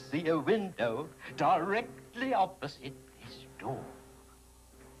can see a window directly opposite this door.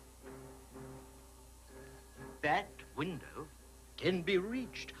 That window can be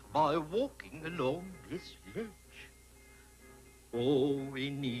reached by walking along this ledge. All we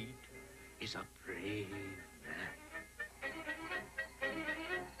need is a brave man.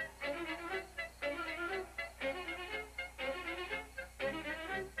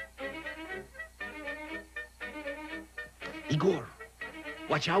 Igor,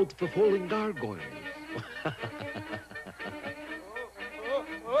 watch out for falling gargoyles.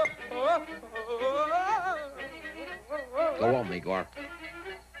 Go on, Igor.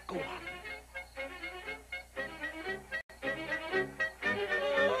 Go on.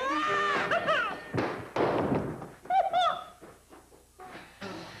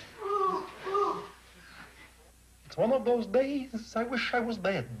 It's one of those days I wish I was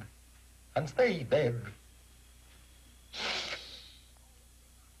dead and stay dead.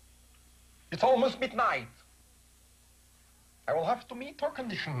 It's almost midnight. I will have to meet her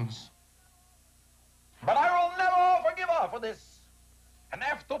conditions. But I will never forgive her for this. And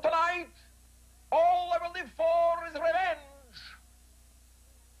after tonight, all I will live for is revenge.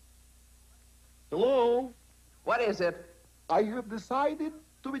 Hello? What is it? I have decided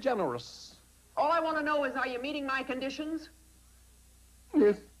to be generous. All I want to know is, are you meeting my conditions?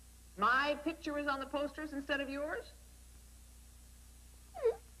 Yes. My picture is on the posters instead of yours?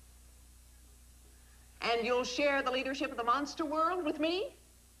 And you'll share the leadership of the monster world with me?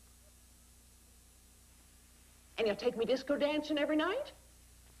 And you'll take me disco dancing every night?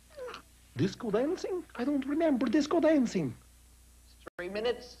 Disco dancing? I don't remember disco dancing. 3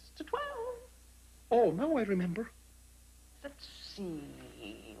 minutes to 12. Oh, now I remember. Let's see,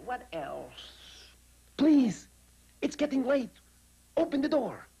 what else? Please, it's getting late. Open the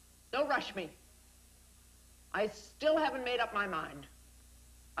door. Don't rush me. I still haven't made up my mind.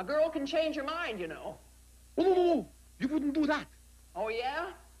 A girl can change her mind, you know. Oh, no, no, no. You wouldn't do that. Oh,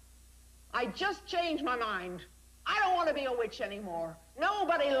 yeah? I just changed my mind. I don't want to be a witch anymore.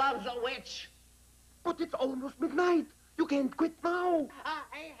 Nobody loves a witch. But it's almost midnight. You can't quit now.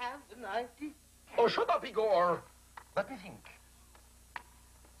 I have the night. Oh, shut up, Igor. Let me think.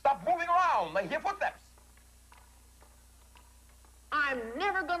 Stop moving around. I hear footsteps. I'm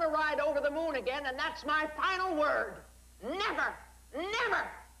never going to ride over the moon again, and that's my final word. Never. Never.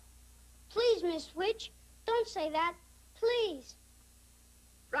 Please, Miss Witch, don't say that. Please.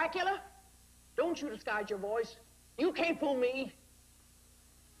 Dracula, don't you disguise your voice. You can't fool me.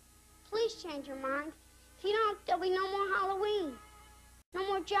 Please change your mind. If you don't, there'll be no more Halloween. No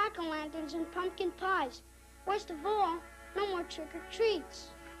more jack-o'-lanterns and pumpkin pies. Worst of all, no more trick-or-treats.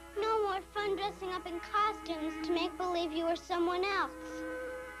 No more fun dressing up in costumes to make believe you were someone else.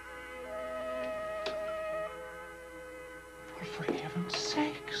 For heaven's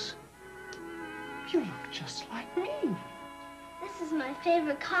sakes. You look just like me. This is my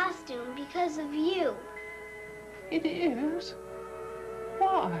favorite costume because of you. It is?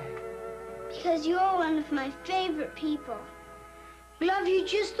 Why? Because you're one of my favorite people. Love you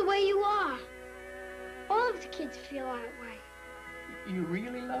just the way you are. All of the kids feel that way. You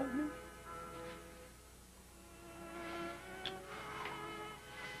really love me?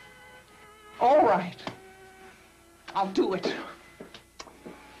 All right. I'll do it.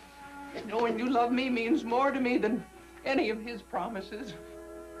 Knowing you love me means more to me than any of his promises.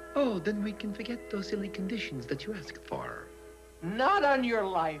 Oh, then we can forget those silly conditions that you asked for. Not on your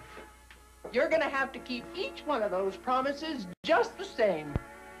life. You're gonna have to keep each one of those promises just the same.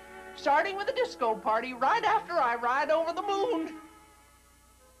 Starting with a disco party right after I ride over the moon.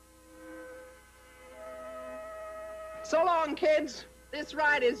 So long, kids. This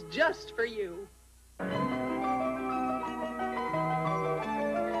ride is just for you.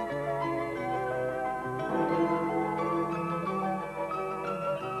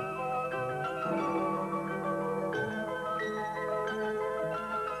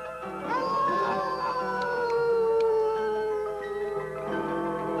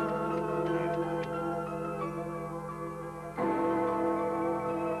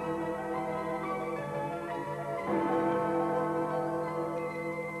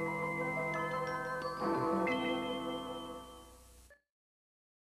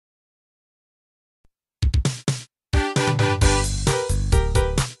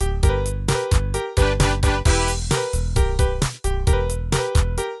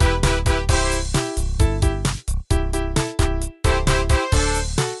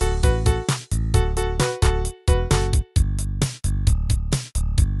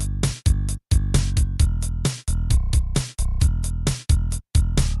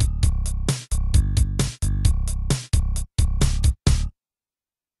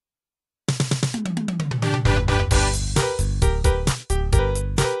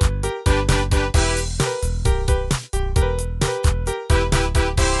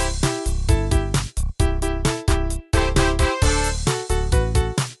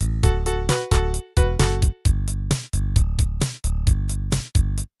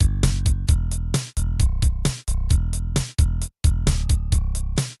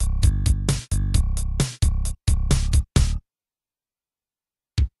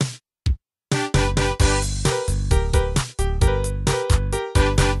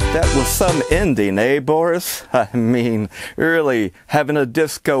 That was some ending, eh, Boris? I mean, really, having a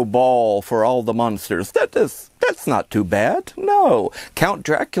disco ball for all the monsters. That's not too bad. No, Count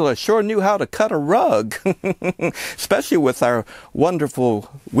Dracula sure knew how to cut a rug. Especially with our wonderful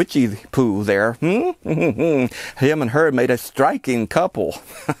witchy poo there. Him and her made a striking couple.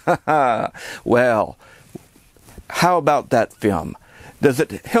 Well, how about that film? Does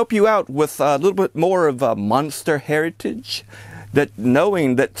it help you out with a little bit more of a monster heritage? That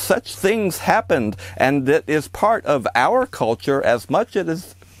knowing that such things happened and that is part of our culture as much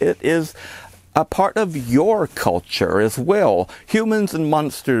as it is a part of your culture as well. Humans and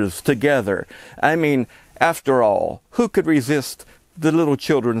monsters together. I mean, after all, who could resist the little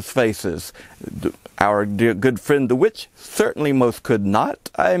children's faces? Our dear good friend the witch certainly most could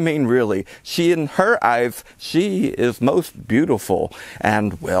not. I mean, really, she in her eyes, she is most beautiful.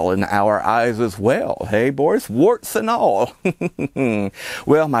 And, well, in our eyes as well. Hey, boys, warts and all.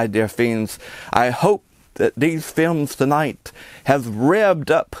 Well, my dear fiends, I hope that these films tonight have revved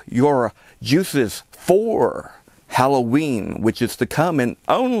up your juices for Halloween, which is to come in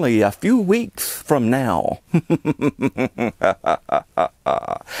only a few weeks from now.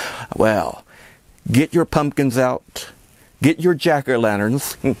 Well, get your pumpkins out. Get your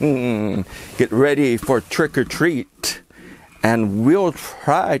jack-o'-lanterns. Get ready for trick-or-treat. And we'll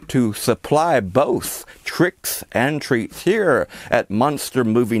try to supply both tricks and treats here at Monster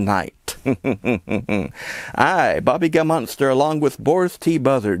Movie Night. I, Bobby Guy Monster, along with Boris T.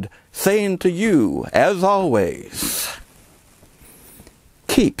 Buzzard, saying to you, as always,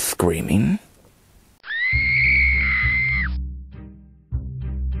 keep screaming.